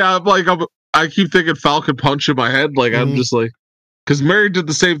 So yeah, I keep thinking Falcon Punch in my head. Like I'm just like, because Mary did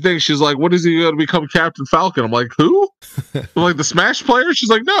the same thing. She's like, "What is he going to become Captain Falcon?" I'm like, "Who?" I'm like the Smash player. She's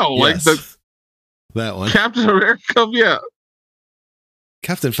like, "No, yes, like that one, Captain America." Yeah,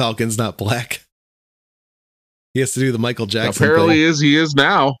 Captain Falcon's not black. He has to do the Michael Jackson. Apparently, thing. He is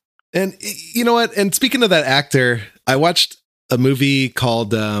now. And you know what? And speaking of that actor, I watched a movie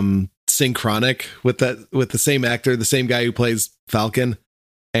called Synchronic with the same actor, the same guy who plays Falcon,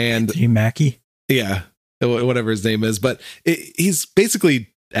 and Anthony Mackie. Yeah, whatever his name is, but he's basically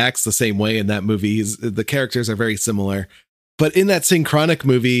acts the same way in that movie. The characters are very similar. But in that Synchronic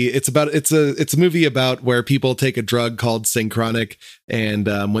movie, it's a movie about where people take a drug called Synchronic, and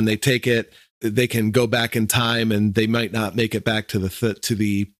when they take it, they can go back in time, and they might not make it back to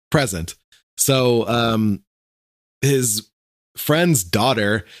the present. So his friend's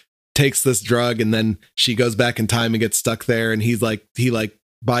daughter takes this drug, and then she goes back in time and gets stuck there, and he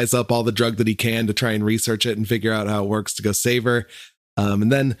buys up all the drug that he can to try and research it and figure out how it works to go save her.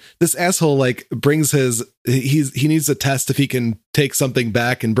 And then this asshole brings he needs to test if he can take something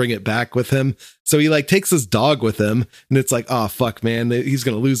back and bring it back with him. So he takes his dog with him, and it's like, oh fuck, man, he's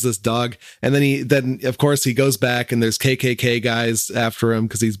going to lose this dog. And then of course he goes back, and there's KKK guys after him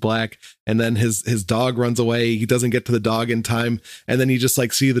because he's black. And then his dog runs away. He doesn't get to the dog in time. And then you just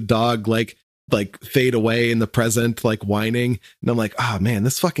see the dog fade away in the present, whining. And I'm like, oh man,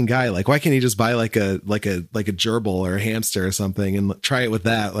 this fucking guy, why can't he just buy a gerbil or a hamster or something and try it with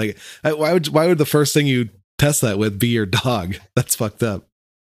that? Why would the first thing you test that with be your dog? That's fucked up.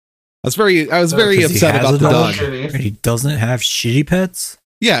 I was very upset about the dog. And he doesn't have shitty pets?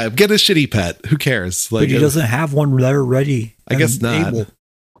 Yeah, get a shitty pet. Who cares? Like, but he doesn't have one there ready. I guess not. Able.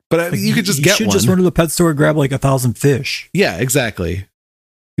 But like, you could just get one. You should just run to the pet store and grab like 1,000 fish. Yeah, exactly.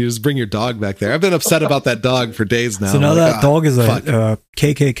 You just bring your dog back there. I've been upset about that dog for days now. So now that dog is a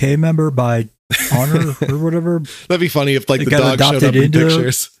KKK member by honor or whatever. That'd be funny if like the dog showed up in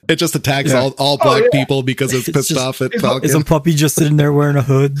pictures. It just attacks all black people because it's pissed off at Falcon. Is a puppy just sitting there wearing a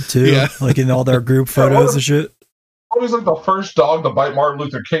hood too? Yeah. Like in all their group photos and shit. Always like the first dog to bite Martin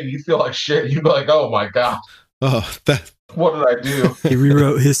Luther King. You feel like shit. You'd be like, oh my God. Oh, what did I do? He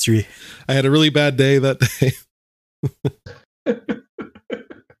rewrote history. I had a really bad day that day.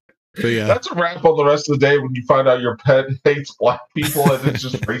 But yeah. That's a wrap on the rest of the day when you find out your pet hates black people and it's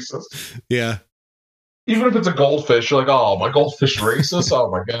just racist. Yeah. Even if it's a goldfish, you're like, oh, my goldfish racist? Oh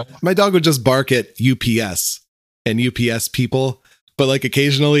my God. My dog would just bark at UPS and UPS people, but like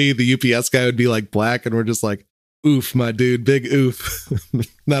occasionally the UPS guy would be like black and we're just like, oof, my dude, big oof.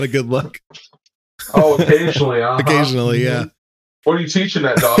 Not a good look. Oh, occasionally, Occasionally, yeah. What are you teaching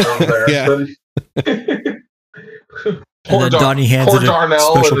that dog over there? Yeah. And then Donnie hands it a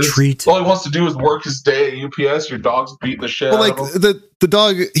special treat. All he wants to do is work his day at UPS. Your dog's beating the shit out of him. The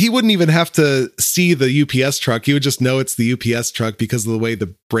dog, he wouldn't even have to see the UPS truck. He would just know it's the UPS truck because of the way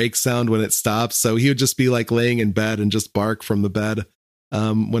the brakes sound when it stops. So he would just be like laying in bed and just bark from the bed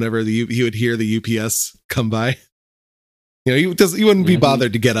whenever he would hear the UPS come by. You know, he wouldn't be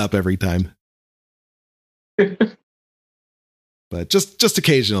bothered to get up every time. But just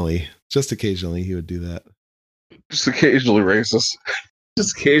occasionally he would do that. Just occasionally racist.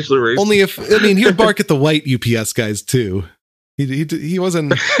 Just occasionally racist. Only if, I mean, he would bark at the white UPS guys too. He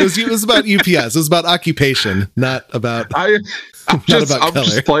wasn't, it was about UPS. It was about occupation, not about, I'm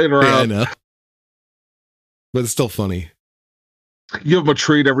just playing around. Yeah, I know. But it's still funny. You give him a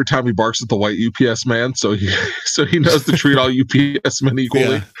treat every time he barks at the white UPS man, so he knows to treat all UPS men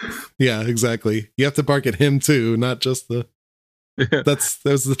equally. Yeah, exactly. You have to bark at him too, not just the. Yeah. That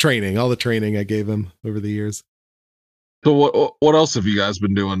was the training, all the training I gave him over the years. So what else have you guys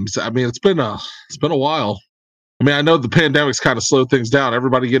been doing? I mean, it's been a while. I mean, I know the pandemic's kind of slowed things down.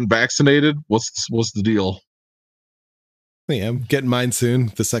 Everybody getting vaccinated? What's the deal? Yeah, I'm getting mine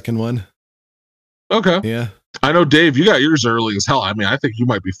soon. The second one. Okay. Yeah. I know, Dave, you got yours early as hell. I mean, I think you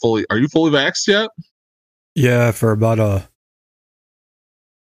might be are you fully vaxxed yet? Yeah, for about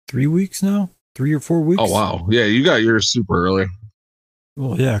 3 weeks now. 3 or 4 weeks. Oh, wow. Yeah, you got yours super early.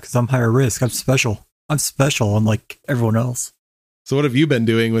 Well, yeah, because I'm higher risk. I'm special, unlike everyone else. So what have you been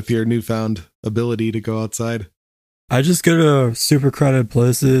doing with your newfound ability to go outside? I just go to super crowded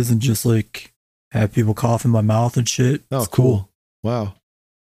places and just like have people cough in my mouth and shit. Oh, cool. Wow.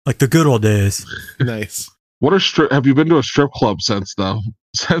 Like the good old days. Nice. Have you been to a strip club since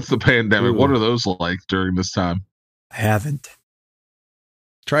the pandemic? Ooh. What are those like during this time? I haven't.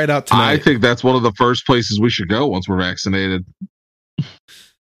 Try it out tonight. I think that's one of the first places we should go once we're vaccinated.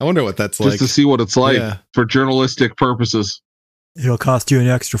 I wonder what that's like. Just to see what it's like for journalistic purposes. It'll cost you an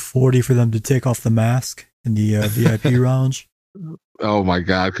extra $40 for them to take off the mask in the VIP lounge. Oh my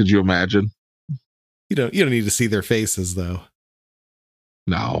God. Could you imagine? You don't need to see their faces though.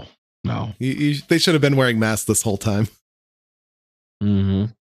 No. They should have been wearing masks this whole time. Mm-hmm.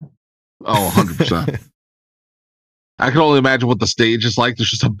 Oh, 100%. I can only imagine what the stage is like. There's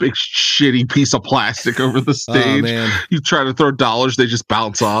just a big shitty piece of plastic over the stage. Oh, man. You try to throw dollars, they just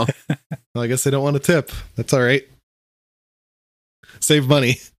bounce off. Well, I guess they don't want to tip. That's all right. Save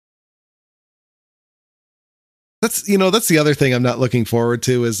money. That's the other thing I'm not looking forward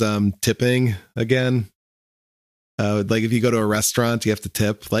to is tipping again. Like if you go to a restaurant, you have to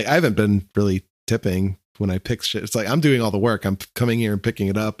tip. Like I haven't been really tipping when I pick shit. It's like I'm doing all the work. I'm coming here and picking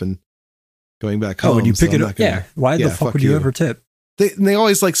it up and going back home. Oh, and you pick it up. Yeah. Why the fuck would you ever tip? They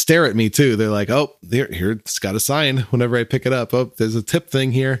always like stare at me too. They're like, oh, here, it's got a sign whenever I pick it up. Oh, there's a tip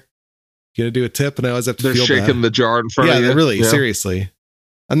thing here. You gonna do a tip, and I always have to feel shaking bad. The jar in front of you. Yeah, really, seriously.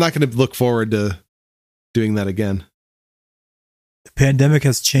 I'm not going to look forward to doing that again. The pandemic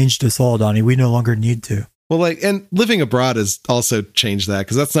has changed us all, Donnie. We no longer need to. Well, and living abroad has also changed that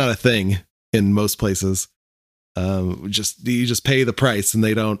because that's not a thing in most places. You just pay the price and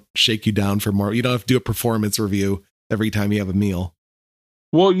they don't shake you down for more. You don't have to do a performance review every time you have a meal.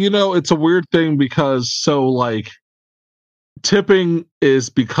 Well, it's a weird thing because tipping is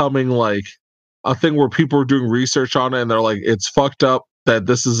becoming like a thing where people are doing research on it and they're like, it's fucked up that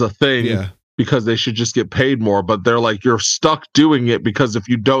this is a thing because they should just get paid more. But they're like, you're stuck doing it because if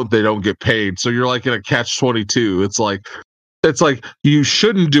you don't, they don't get paid. So you're like in a catch-22. It's like, it's like you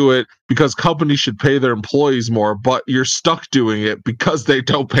shouldn't do it because companies should pay their employees more, but you're stuck doing it because they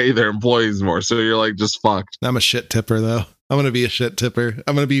don't pay their employees more. So you're like just fucked. I'm a shit tipper though. I'm going to be a shit tipper.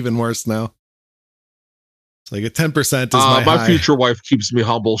 I'm going to be even worse now. It's like a 10% is my high. Future wife keeps me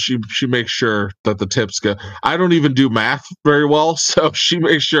humble. She makes sure that the tips go. I don't even do math very well, so she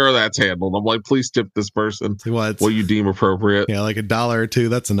makes sure that's handled. I'm like, please tip this person what you deem appropriate. Yeah, like $1 or $2.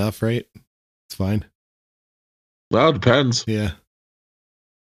 That's enough, right? It's fine. Well, it depends. Yeah.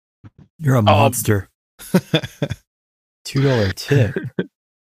 You're a monster. $2 tip.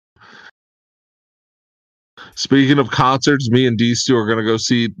 Speaking of concerts, me and D-Stu are going to go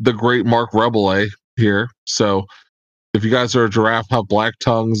see the great Mark Rebelay here. So if you guys are a Giraffe Have Black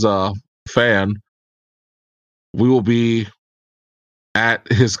Tongues fan, we will be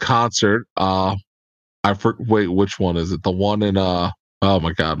at his concert. Wait, which one is it? The one in oh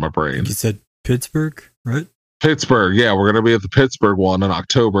my god, my brain. You said Pittsburgh, right? Pittsburgh, yeah, we're gonna be at the Pittsburgh one in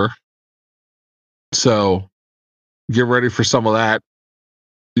October. So get ready for some of that.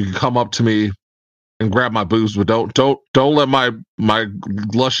 You can come up to me and grab my boobs, but don't let my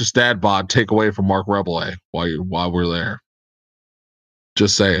luscious dad bod take away from Mark Rebelay while we're there.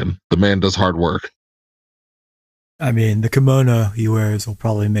 Just saying, the man does hard work. I mean, the kimono he wears will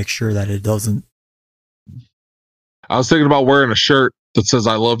probably make sure that it doesn't. I was thinking about wearing a shirt that says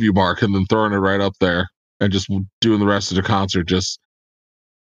 "I love you, Mark," and then throwing it right up there, and just doing the rest of the concert just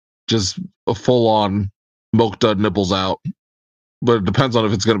a full on milk dud nipples out. But it depends on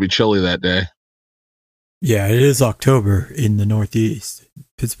if it's going to be chilly that day. Yeah, it is October in the Northeast,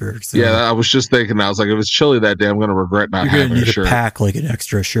 Pittsburgh. So yeah, I was just thinking. I was like, if it's chilly that day, I'm going to regret not having a shirt. You're going to need to pack like an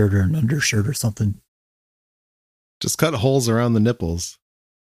extra shirt or an undershirt or something. Just cut holes around the nipples.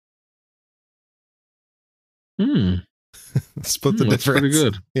 Split the difference. Pretty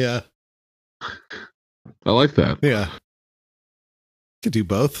good. Yeah. I like that. Yeah. Could do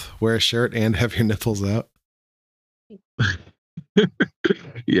both. Wear a shirt and have your nipples out.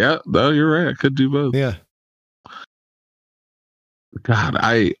 Yeah, no, you're right. I could do both. Yeah. God,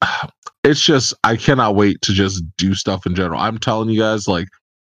 it's just, I cannot wait to just do stuff in general. I'm telling you guys, like,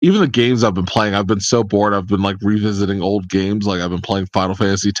 even the games I've been playing, I've been so bored. I've been like revisiting old games. Like I've been playing Final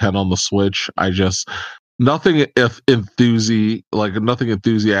Fantasy X on the Switch. Nothing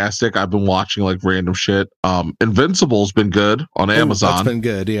enthusiastic. I've been watching like random shit. Invincible's been good on Amazon. That's been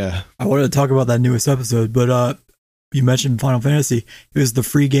good, yeah. I wanted to talk about that newest episode, but you mentioned Final Fantasy. It was the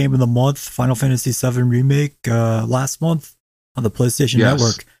free game of the month, Final Fantasy VII Remake, last month on the PlayStation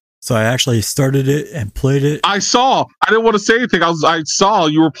Network. So I actually started it and played it. I didn't want to say anything. I saw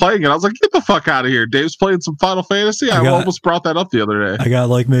you were playing it. I was like, get the fuck out of here. Dave's playing some Final Fantasy. I almost brought that up the other day. I got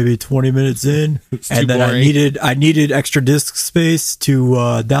like maybe 20 minutes in, and then I needed extra disk space to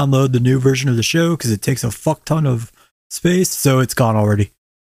download the new version of the show because it takes a fuck ton of space. So it's gone already.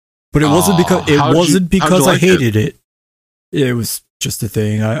 But it wasn't because I hated it. It was just a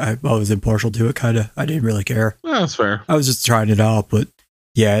thing. I was impartial to it, kind of. I didn't really care. That's fair. I was just trying it out, but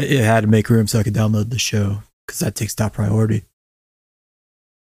yeah, it had to make room so I could download the show because that takes top priority.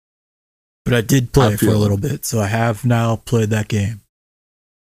 But I did play it for a little bit, so I have now played that game.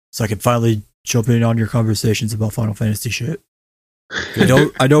 So I can finally jump in on your conversations about Final Fantasy shit. I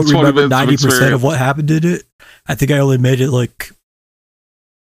don't remember 90% of what happened in it. I think I only made it like,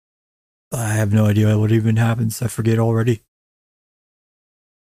 I have no idea what even happens. I forget already.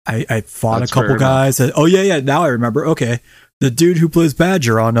 I fought a couple guys. Now I remember. Okay. The dude who plays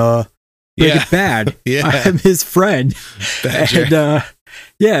Badger on Breaking Bad. Yeah. I'm his friend. Badger.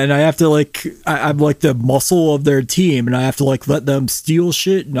 And I have to like, I'm like the muscle of their team, and I have to like let them steal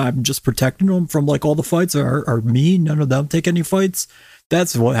shit, and I'm just protecting them from like all the fights are me. None of them take any fights.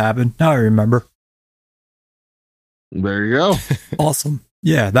 That's what happened. Now I remember. There you go. Awesome.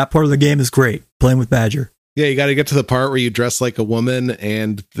 Yeah, that part of the game is great. Playing with Badger. Yeah, you got to get to the part where you dress like a woman,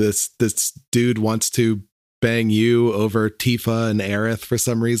 and this dude wants to bang you over Tifa and Aerith for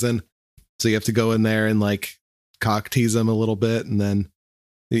some reason. So you have to go in there and like cock tease him a little bit, and then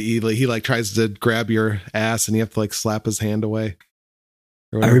he like tries to grab your ass, and you have to like slap his hand away.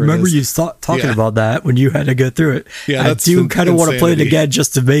 I remember you talking about that when you had to go through it. Yeah, I do kind of want to play it again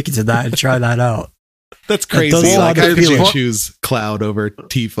just to make it to that and try that out. That's crazy. Like, how did you choose Cloud over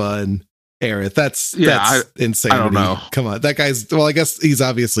Tifa and Aerith? That's insane. I don't know. Come on, that guy's. Well, I guess he's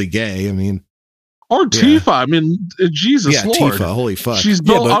obviously gay. I mean, or Tifa. I mean, Jesus Lord. Tifa. Holy fuck. She's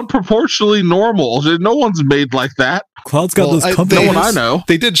built unproportionally normal. No one's made like that. Cloud's got those. No one I know.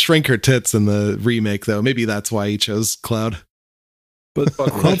 They did shrink her tits in the remake, though. Maybe that's why he chose Cloud. But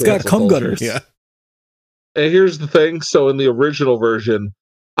Cloud's got cum gutters. Yeah. And here's the thing. So in the original version,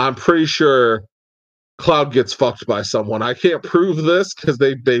 I'm pretty sure Cloud gets fucked by someone. I can't prove this because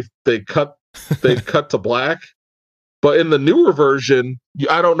they cut to black. But in the newer version,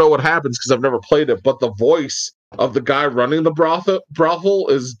 I don't know what happens because I've never played it. But the voice of the guy running the brothel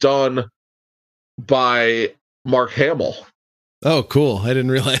is done by Mark Hamill. Oh, cool! I didn't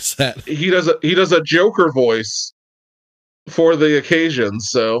realize that. He does a Joker voice for the occasion,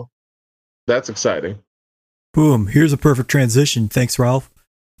 so that's exciting. Boom! Here's a perfect transition. Thanks, Ralph.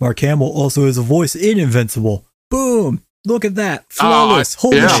 Mark Hamill also has a voice in Invincible. Boom! Look at that, flawless.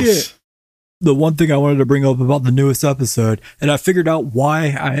 Holy shit! The one thing I wanted to bring up about the newest episode, and I figured out why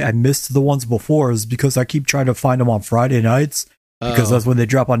I missed the ones before, is because I keep trying to find them on Friday nights, because that's when they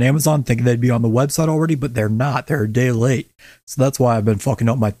drop on Amazon, thinking they'd be on the website already, but they're not. They're a day late. So that's why I've been fucking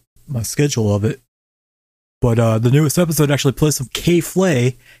up my schedule of it. But the newest episode actually plays some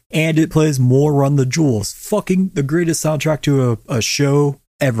K-Flay, and it plays More Run the Jewels. Fucking the greatest soundtrack to a show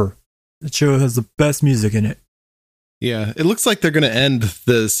ever. The show has the best music in it. Yeah, it looks like they're going to end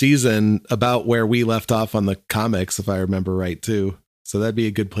the season about where we left off on the comics, if I remember right, too. So that'd be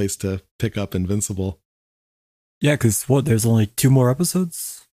a good place to pick up Invincible. Yeah, because there's only 2 more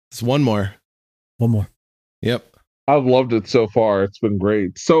episodes? There's one more. One more. Yep. I've loved it so far. It's been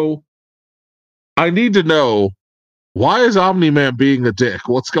great. So I need to know, why is Omni-Man being a dick?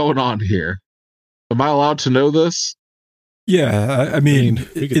 What's going on here? Am I allowed to know this? Yeah, I mean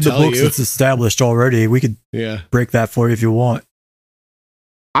in the books it's established already. We could break that for you if you want.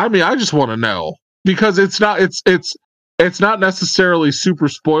 I mean, I just want to know, because it's not necessarily super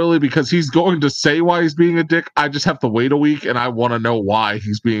spoily, because he's going to say why he's being a dick. I just have to wait a week, and I want to know why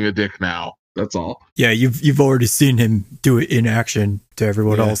he's being a dick now. That's all. Yeah, you've already seen him do it in action to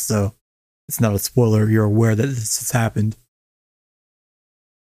everyone else, so it's not a spoiler. You're aware that this has happened.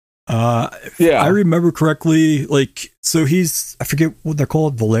 I remember correctly, so he's, I forget what they're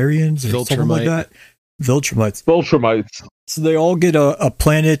called, Valerians or something like that. Viltrumites. So they all get a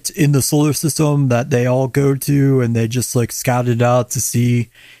planet in the solar system that they all go to, and they just scout it out to see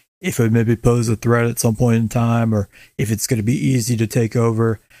if it maybe pose a threat at some point in time, or if it's going to be easy to take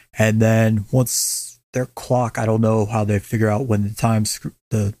over. And then once their clock, I don't know how they figure out when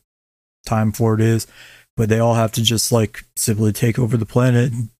the time for it is, but they all have to just simply take over the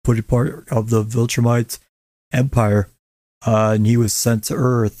planet and put it part of the Viltrumites empire. And he was sent to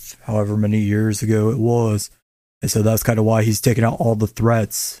Earth however many years ago it was. And so that's kind of why he's taking out all the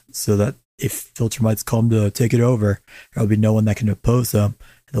threats, so that if Viltrumites come to take it over, there'll be no one that can oppose them.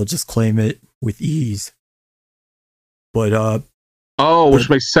 And they'll just claim it with ease. But which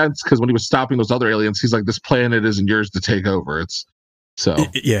makes sense, because when he was stopping those other aliens, he's like, this planet isn't yours to take over. It's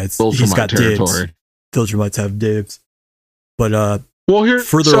Viltrumite territory. Dibs. Viltrumites have dibs. But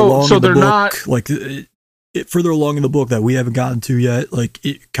further along in the book, further along in the book that we haven't gotten to yet,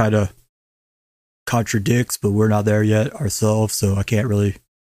 it kind of contradicts, but we're not there yet ourselves, so I can't really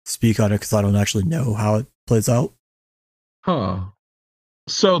speak on it because I don't actually know how it plays out. Huh.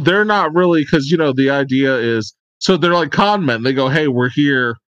 So they're not really, because the idea is, so they're like con men. They go, hey, we're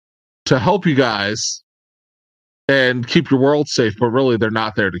here to help you guys and keep your world safe, but really they're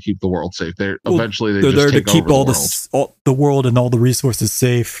not there to keep the world safe. They're there to keep all the world and all the resources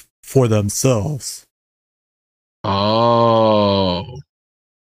safe for themselves. Oh,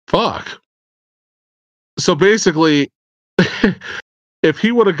 fuck. So basically, if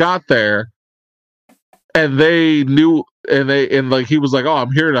he would have got there and they knew, and he was like, oh,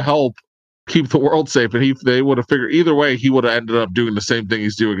 I'm here to help keep the world safe, and they would have figured either way, he would have ended up doing the same thing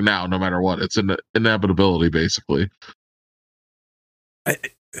he's doing now, no matter what. It's an inevitability, basically. I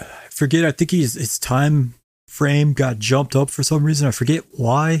forget. I think his time frame got jumped up for some reason. I forget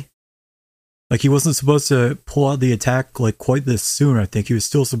why. He wasn't supposed to pull out the attack quite this soon. I think he was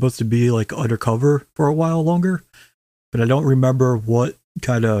still supposed to be undercover for a while longer, but I don't remember what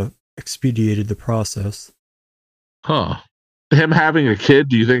kind of expedited the process. Huh. Him having a kid,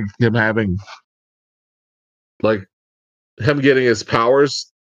 do you think him having him getting his powers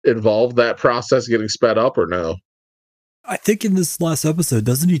involved that process getting sped up, or no? I think in this last episode,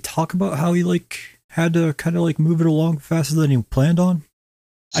 doesn't he talk about how he had to kind of move it along faster than he planned on?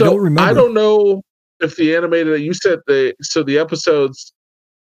 So, I don't remember. I don't know if the animated, you said the episodes,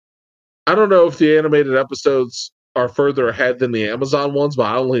 I don't know if the animated episodes are further ahead than the Amazon ones, but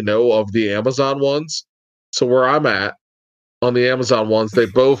I only know of the Amazon ones. So where I'm at on the Amazon ones, they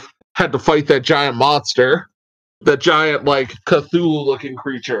both had to fight that giant monster, that giant Cthulhu looking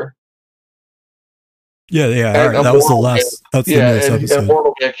creature. Yeah. All right, that was the last. That's the newest episode. And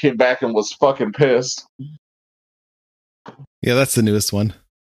Mortal Man came back and was fucking pissed. Yeah, that's the newest one.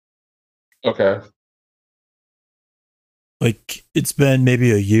 Okay. It's been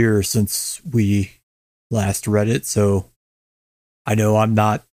maybe a year since we last read it, so I know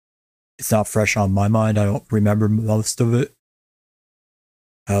it's not fresh on my mind. I don't remember most of it.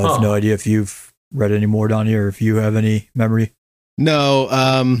 I have no idea if you've read any more, Donnie, or if you have any memory. No,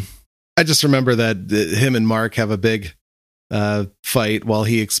 I just remember that him and Mark have a big fight while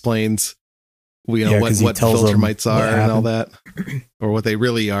he explains what Viltrumites are and all that, or what they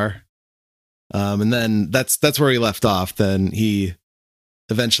really are. And then that's where he left off. Then he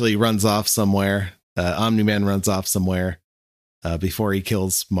eventually runs off somewhere. Omni-Man runs off somewhere before he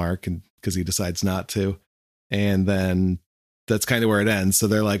kills Mark, and because he decides not to. And then that's kind of where it ends. So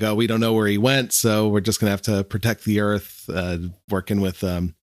they're like, oh, we don't know where he went, so we're just gonna have to protect the Earth. Working with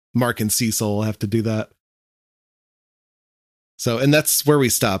Mark and Cecil will have to do that. So, and that's where we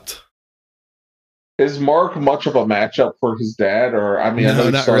stopped. Is Mark much of a matchup for his dad? Or, I mean, no, I know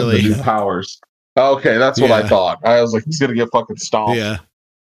not really. The new powers. Okay, that's what I thought. I was like, he's gonna get fucking stomped. Yeah.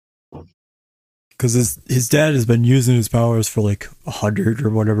 Because his dad has been using his powers for like 100 or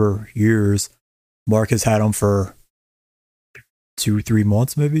whatever years. Mark has had them for 2-3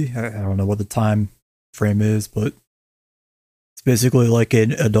 months, maybe. I don't know what the time frame is, but it's basically like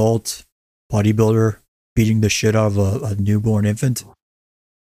an adult bodybuilder beating the shit out of a newborn infant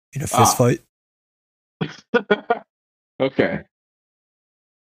in a fist fight. Okay.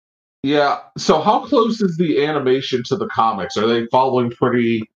 Yeah. So how close is the animation to the comics? Are they following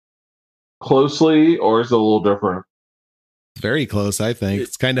pretty closely, or is it a little different? Very close, I think.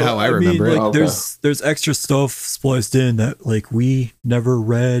 It's kind of how I remember it. Like, there's extra stuff spliced in that like we never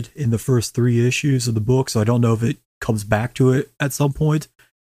read in the first 3 issues of the book, so I don't know if it comes back to it at some point.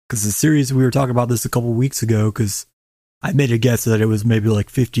 Because the series, we were talking about this a couple weeks ago, because I made a guess that it was maybe like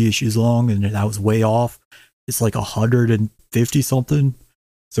 50 issues long, and that was way off. It's like 150 something.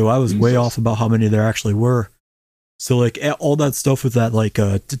 So I was way off about how many there actually were. So like all that stuff with that like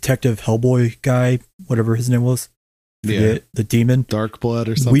Detective Hellboy guy, whatever his name was. Yeah, the demon, Darkblood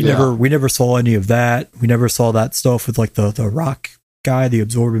or something. We never saw any of that. We never saw that stuff with like the rock guy, the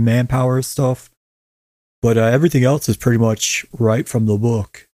absorbing man powers stuff. But everything else is pretty much right from the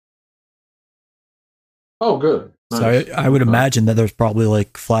book. Oh, good. Nice. So I would imagine that there's probably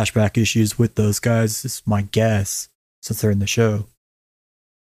like flashback issues with those guys. Is my guess, since they're in the show.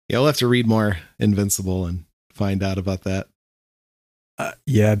 Yeah, we'll have to read more Invincible and find out about that.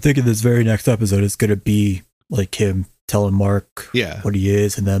 Yeah, I'm thinking this very next episode is going to be like him telling Mark what he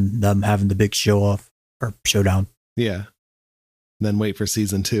is, and then them having the big show off or showdown. Yeah. And then wait for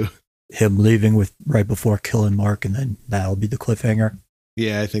season 2. Him leaving with right before killing Mark, and then that'll be the cliffhanger.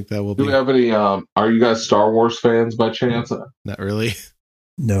 Yeah, I think that will be. Do we have any are you guys Star Wars fans by chance? Not really.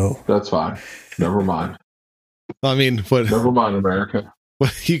 No. That's fine. Never mind. I mean, what? Never mind, America.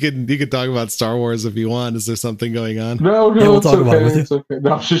 Well, you could talk about Star Wars if you want. Is there something going on? No, yeah, we'll talk about it. It's okay.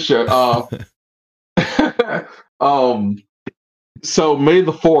 No, just shit. So May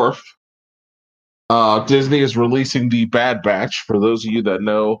the 4th, Disney is releasing the Bad Batch. For those of you that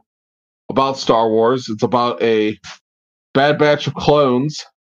know about Star Wars, it's about a bad batch of clones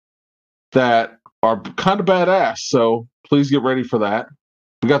that are kind of badass. So please get ready for that.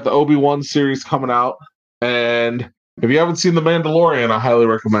 We got the Obi-Wan series coming out, and if you haven't seen The Mandalorian, I highly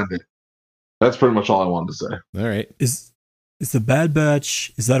recommend it. That's pretty much all I wanted to say. All right. Is the Bad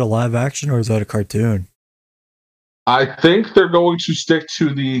Batch, is that a live action or is that a cartoon? I think they're going to stick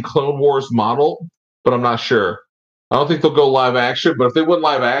to the Clone Wars model, but I'm not sure. I don't think they'll go live action, but if they went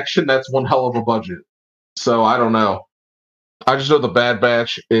live action, that's one hell of a budget. So I don't know. I just know the Bad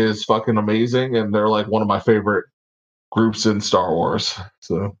Batch is fucking amazing, and they're like one of my favorite groups in Star Wars.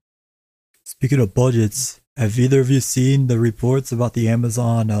 So, speaking of budgets, have either of you seen the reports about the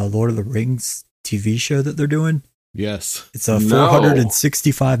Amazon Lord of the Rings TV show that they're doing? Yes. It's a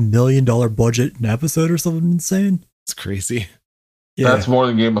 $465 million budget an episode or something insane. It's crazy. Yeah. That's more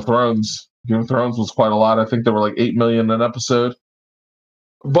than Game of Thrones. Game of Thrones was quite a lot. I think they were like $8 million an episode.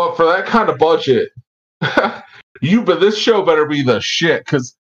 But for that kind of budget, but this show better be the shit,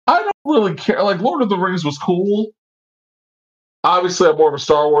 because I don't really care. Like, Lord of the Rings was cool. Obviously, I'm more of a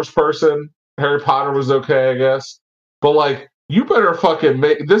Star Wars person. Harry Potter was okay, I guess. But, like, you better fucking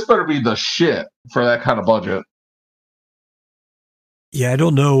this better be the shit for that kind of budget. Yeah, I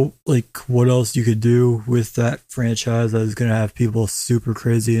don't know, like, what else you could do with that franchise that is going to have people super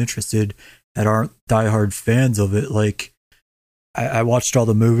crazy interested that aren't diehard fans of it. Like, I watched all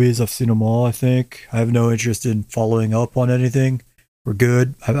the movies. I've seen them all, I think. I have no interest in following up on anything. We're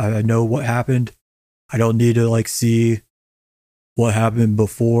good. I know what happened. I don't need to, like, see what happened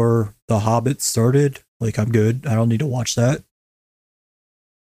before The Hobbit started. Like, I'm good. I don't need to watch that.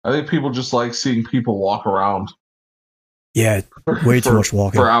 I think people just like seeing people walk around. Yeah, way too much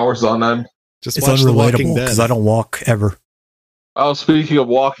walking. For hours on end. Just it's watch The Walking unrelatable Dead. because I don't walk ever. Oh, speaking of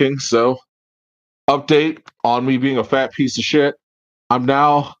walking, so update on me being a fat piece of shit. I'm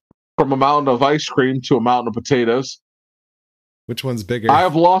now from a mountain of ice cream to a mountain of potatoes. Which one's bigger? I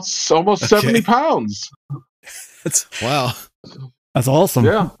have lost almost 70 pounds. Wow. That's awesome.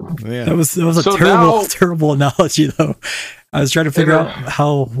 Yeah. That was a terrible analogy though. I was trying to figure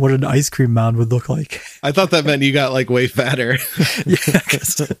out what an ice cream mound would look like. I thought that meant you got like way fatter.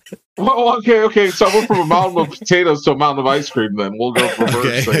 Well, okay. So I went from a mountain of potatoes to a mountain of ice cream. Then we'll go for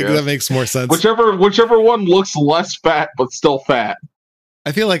reverse. Okay, that makes more sense. Whichever one looks less fat but still fat.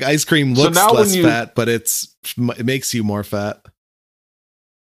 I feel like ice cream looks less fat, but it makes you more fat.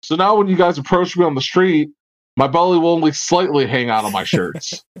 So now when you guys approach me on the street, my belly will only slightly hang out of my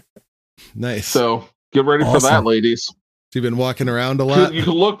shirts. Nice. So get ready for that, ladies. So you've been walking around a lot. You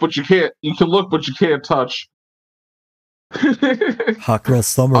can look, but you can't. You can look, but you can't touch. Hot girl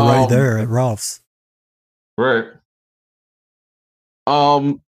summer right there at Ralph's. Right.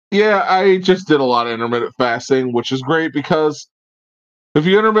 Yeah, I just did a lot of intermittent fasting, which is great because if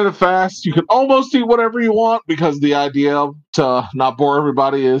you intermittent fast, you can almost eat whatever you want, because the idea to not bore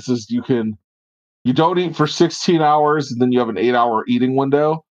everybody is you don't eat for 16 hours and then you have an 8-hour eating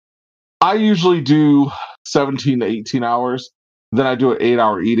window. I usually do 17 to 18 hours. Then I do an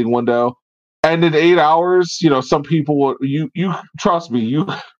 8-hour eating window. And in 8 hours, some people will, you trust me, you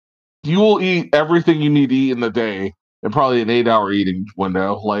will eat everything you need to eat in the day in probably an 8-hour eating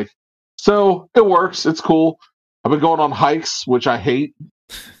window. So it works. It's cool. I've been going on hikes, which I hate.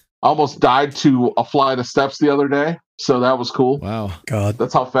 I almost died to a flight of steps the other day. So that was cool. Wow. God.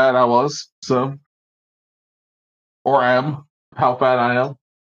 That's how fat I was. Or am. How fat I am.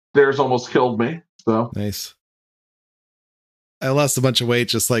 Stairs almost killed me. So nice. I lost a bunch of weight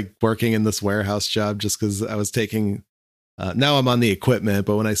just like working in this warehouse job, just because I was taking, now I'm on the equipment,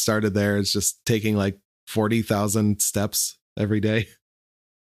 but when I started there, it's just taking like 40,000 steps every day.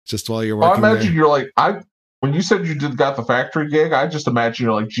 Just while you're working. I imagine you're like, when you said you got the factory gig, I just imagine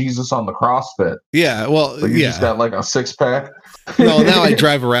you're like Jesus on the CrossFit. Yeah, well, you just got like a 6-pack. No, now I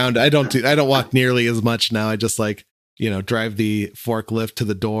drive around. I don't walk nearly as much now. I just drive the forklift to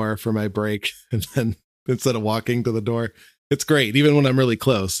the door for my break, and then instead of walking to the door, it's great. Even when I'm really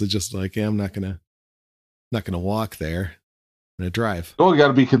close, it's just like, I'm not gonna walk there. I'm gonna drive. Oh, you got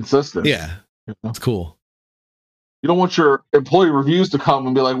to be consistent. Yeah, it's cool. You don't want your employee reviews to come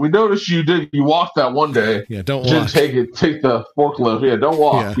and be like, "We noticed you walked that one day." Yeah, don't walk. Take the forklift. Yeah, don't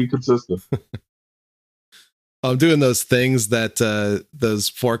walk. Yeah. Be consistent. I'm doing those things that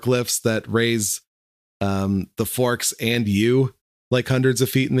those forklifts that raise the forks and you like hundreds of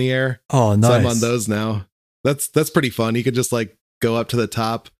feet in the air. Oh, nice. So I'm on those now. That's pretty fun. You could just like go up to the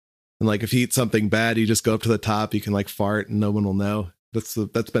top, and like if you eat something bad, you just go up to the top. You can like fart and no one will know.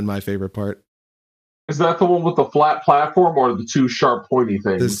 That's been my favorite part. Is that the one with the flat platform or the two sharp pointy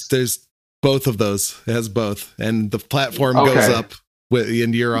things? There's both of those. It has both, and the platform goes up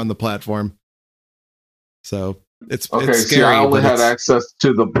and you're on the platform. So it's scary. See, I only had access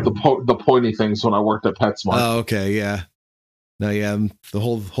to the pointy things when I worked at PetSmart. Oh, okay, yeah. No, yeah, the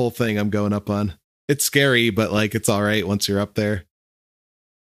whole thing I'm going up on. It's scary, but like it's all right once you're up there.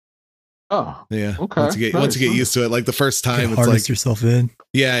 Oh, yeah. Okay. Once you get used to it, like the first time, it's like yourself in.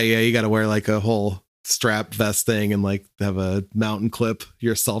 Yeah. You got to wear like a whole strap vest thing and like have a mountain clip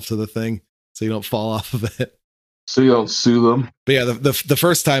yourself to the thing so you don't fall off of it. So you don't sue them. But yeah, the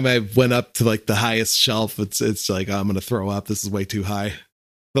first time I went up to like the highest shelf, it's like, I'm gonna throw up. This is way too high.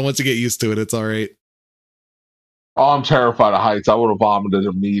 Then once you get used to it, it's all right. Oh, I'm terrified of heights. I would have vomited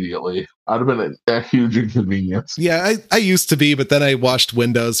immediately. I'd have been a huge inconvenience. Yeah, I used to be, but then I washed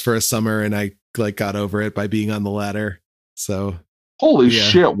windows for a summer and I like got over it by being on the ladder. So holy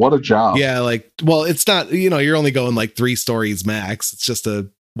shit, what a job. Yeah, it's not, you're only going like 3 stories max. It's just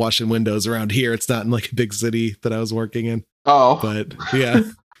washing windows around here. It's not in like a big city that I was working in. Oh. But yeah,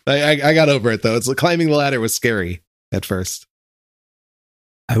 I got over it though. It's like climbing the ladder was scary at first.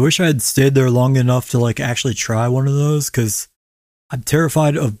 I wish I had stayed there long enough to like actually try one of those, because I'm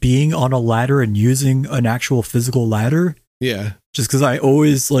terrified of being on a ladder and using an actual physical ladder. Yeah. Just because I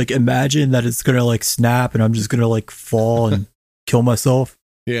always like imagine that it's going to like snap and I'm just going to like fall and kill myself.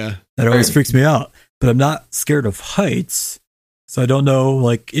 Yeah. That always freaks me out. But I'm not scared of heights. So I don't know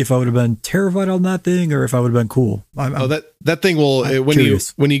like if I would have been terrified on that thing or if I would have been cool. That thing will,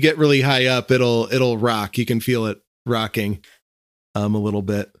 when you get really high up, it'll rock. You can feel it rocking a little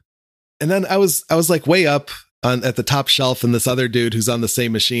bit. And then I was like way up at the top shelf, and this other dude who's on the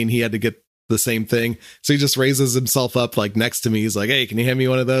same machine, he had to get the same thing. So he just raises himself up like next to me. He's like, "Hey, can you hand me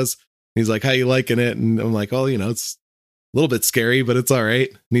one of those?" He's like, "How you liking it?" And I'm like, "Oh, it's little bit scary, but it's all right.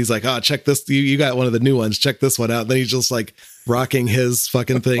 And he's like, oh, check this. You got one of the new ones. Check this one out. And then he's just like rocking his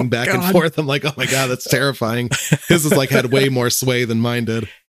fucking thing back and forth. I'm like, oh my God, that's terrifying. His is like had way more sway than mine did.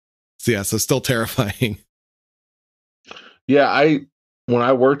 So yeah, so still terrifying. Yeah, when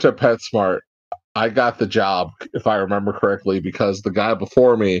I worked at PetSmart, I got the job, if I remember correctly, because the guy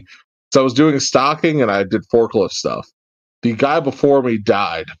before me, so I was doing stocking and I did forklift stuff. The guy before me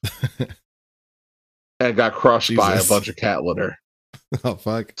died and got crushed by a bunch of cat litter. Oh,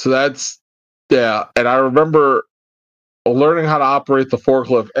 fuck. So yeah. And I remember learning how to operate the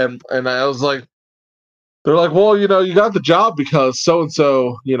forklift. And I was like, they're like, well, you got the job because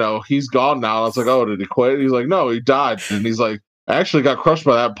so-and-so, he's gone now. And I was like, oh, did he quit? He's like, no, he died. And he's like, I actually got crushed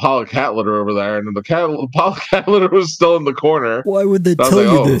by that pile of cat litter over there. And the pile of cat litter was still in the corner. Why would they tell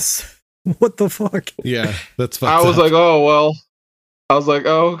you this? What the fuck? Yeah, that's fucked I was up. like, oh, well. I was like,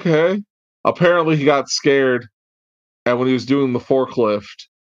 oh, okay. Apparently he got scared. And when he was doing the forklift,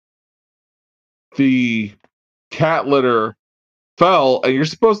 the cat litter fell, and you're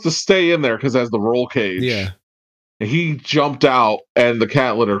supposed to stay in there because it has the roll cage. Yeah. And he jumped out, and the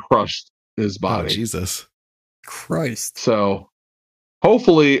cat litter crushed his body. Oh, Jesus. Christ. So,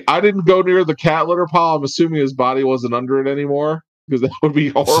 hopefully, I didn't go near the cat litter pile. I'm assuming his body wasn't under it anymore, because that would be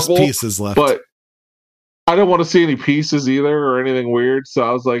horrible. It's just pieces left. But I didn't want to see any pieces either or anything weird. So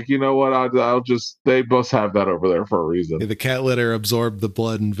I was like, you know what? I'll just, they must have that over there for a reason. Yeah, the cat litter absorbed the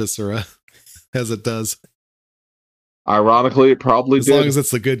blood and viscera, as it does. Ironically, it probably as did. As long as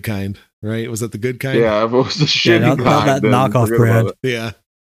it's the good kind, right? Was it the good kind? Yeah, if it was the shitty kind. Not that knockoff brand. Yeah.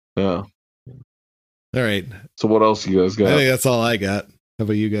 Yeah. All right. So what else you guys got? I think that's all I got. How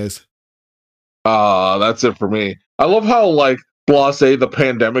about you guys? That's it for me. I love how blasé the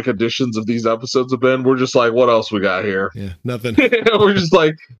pandemic editions of these episodes have been. We're just like, what else we got here? Yeah, nothing. We're just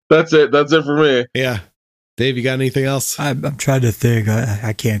like, that's it. That's it for me. Yeah. Dave, you got anything else? I'm trying to think.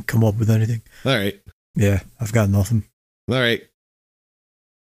 I can't come up with anything. All right. Yeah, I've got nothing. All right.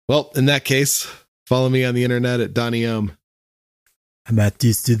 Well, in that case, follow me on the internet at Donnie Ohm. I'm at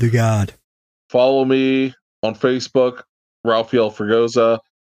This to the God. Follow me on Facebook, Ralphiel Fregosa.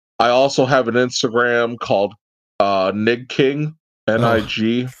 I also have an Instagram called Nig King,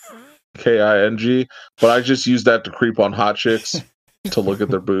 NIGKING, but I just use that to creep on hot chicks to look at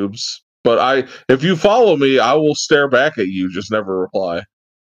their boobs. But if you follow me, I will stare back at you, just never reply.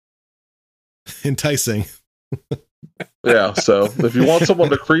 Enticing. Yeah, so if you want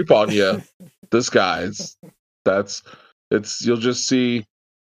someone to creep on you, this guy, you'll just see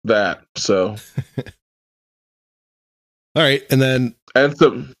that. So, all right, and then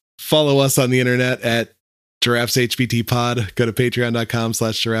follow us on the internet at Giraffes HBT Pod. Go to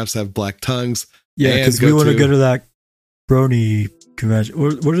patreon.com/giraffes have black tongues. Yeah, because we want to go to that brony convention.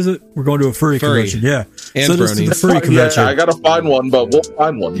 What is it? We're going to a furry convention. Yeah, and send us to the furry convention. Yeah, I gotta find one, but we'll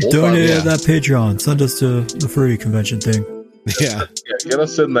find one. Donate that Patreon. Send us to the furry convention thing. Yeah, get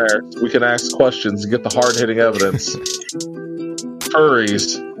us in there. We can ask questions and get the hard hitting evidence.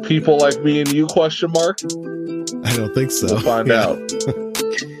 Furries, people like me and you? Question mark. I don't think so. We'll find out.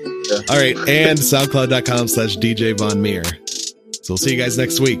 Yeah. All right, and SoundCloud.com/DJ Von Meer. So we'll see you guys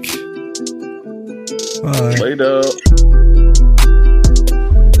next week. Bye. Later.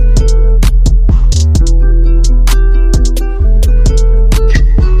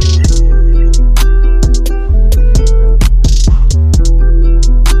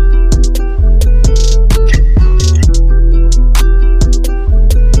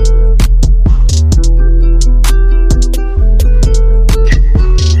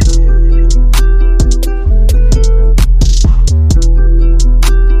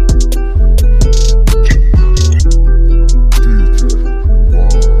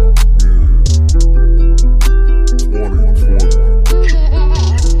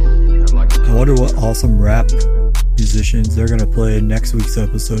 Awesome rap musicians they're gonna play next week's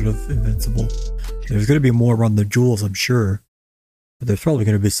episode of Invincible. There's gonna be more Run the Jewels, I'm sure, but there's probably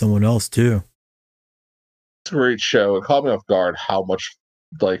gonna be someone else too. It's a great show. It caught me off guard how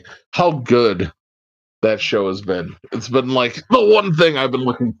good that show has been. It's been the one thing I've been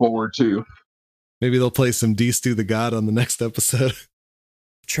looking forward to. Maybe they'll play some D Stu the God on the next episode.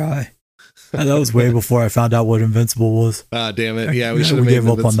 Try. That was way before I found out what Invincible was. Ah, damn it! Yeah, we should have gave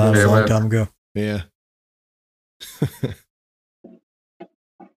up on that a long time ago. Yeah.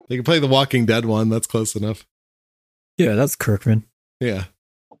 They can play the Walking Dead one. That's close enough. Yeah, that's Kirkman. Yeah.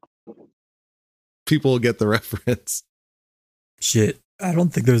 People will get the reference. Shit. I don't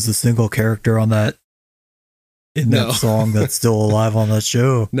think there's a single character on that that song that's still alive on that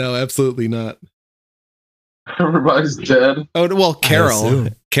show. No, absolutely not. Everybody's dead. Oh, well,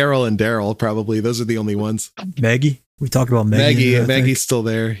 Carol and Daryl, probably. Those are the only ones. Maggie? We talked about Maggie. Maggie's still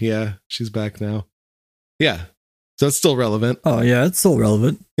there. Yeah, she's back now. Yeah, so it's still relevant. Oh yeah, it's still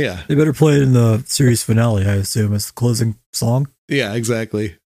relevant. Yeah, they better play it in the series finale. I assume it's the closing song. Yeah,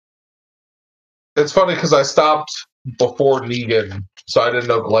 exactly. It's funny because I stopped before Negan, so I didn't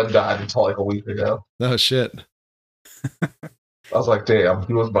know Glenn died until like a week ago. Oh shit! I was like, damn,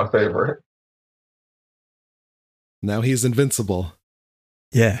 he was my favorite. Now he's invincible.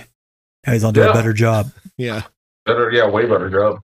 Yeah. Now he's on to a better job. Yeah. Way better job.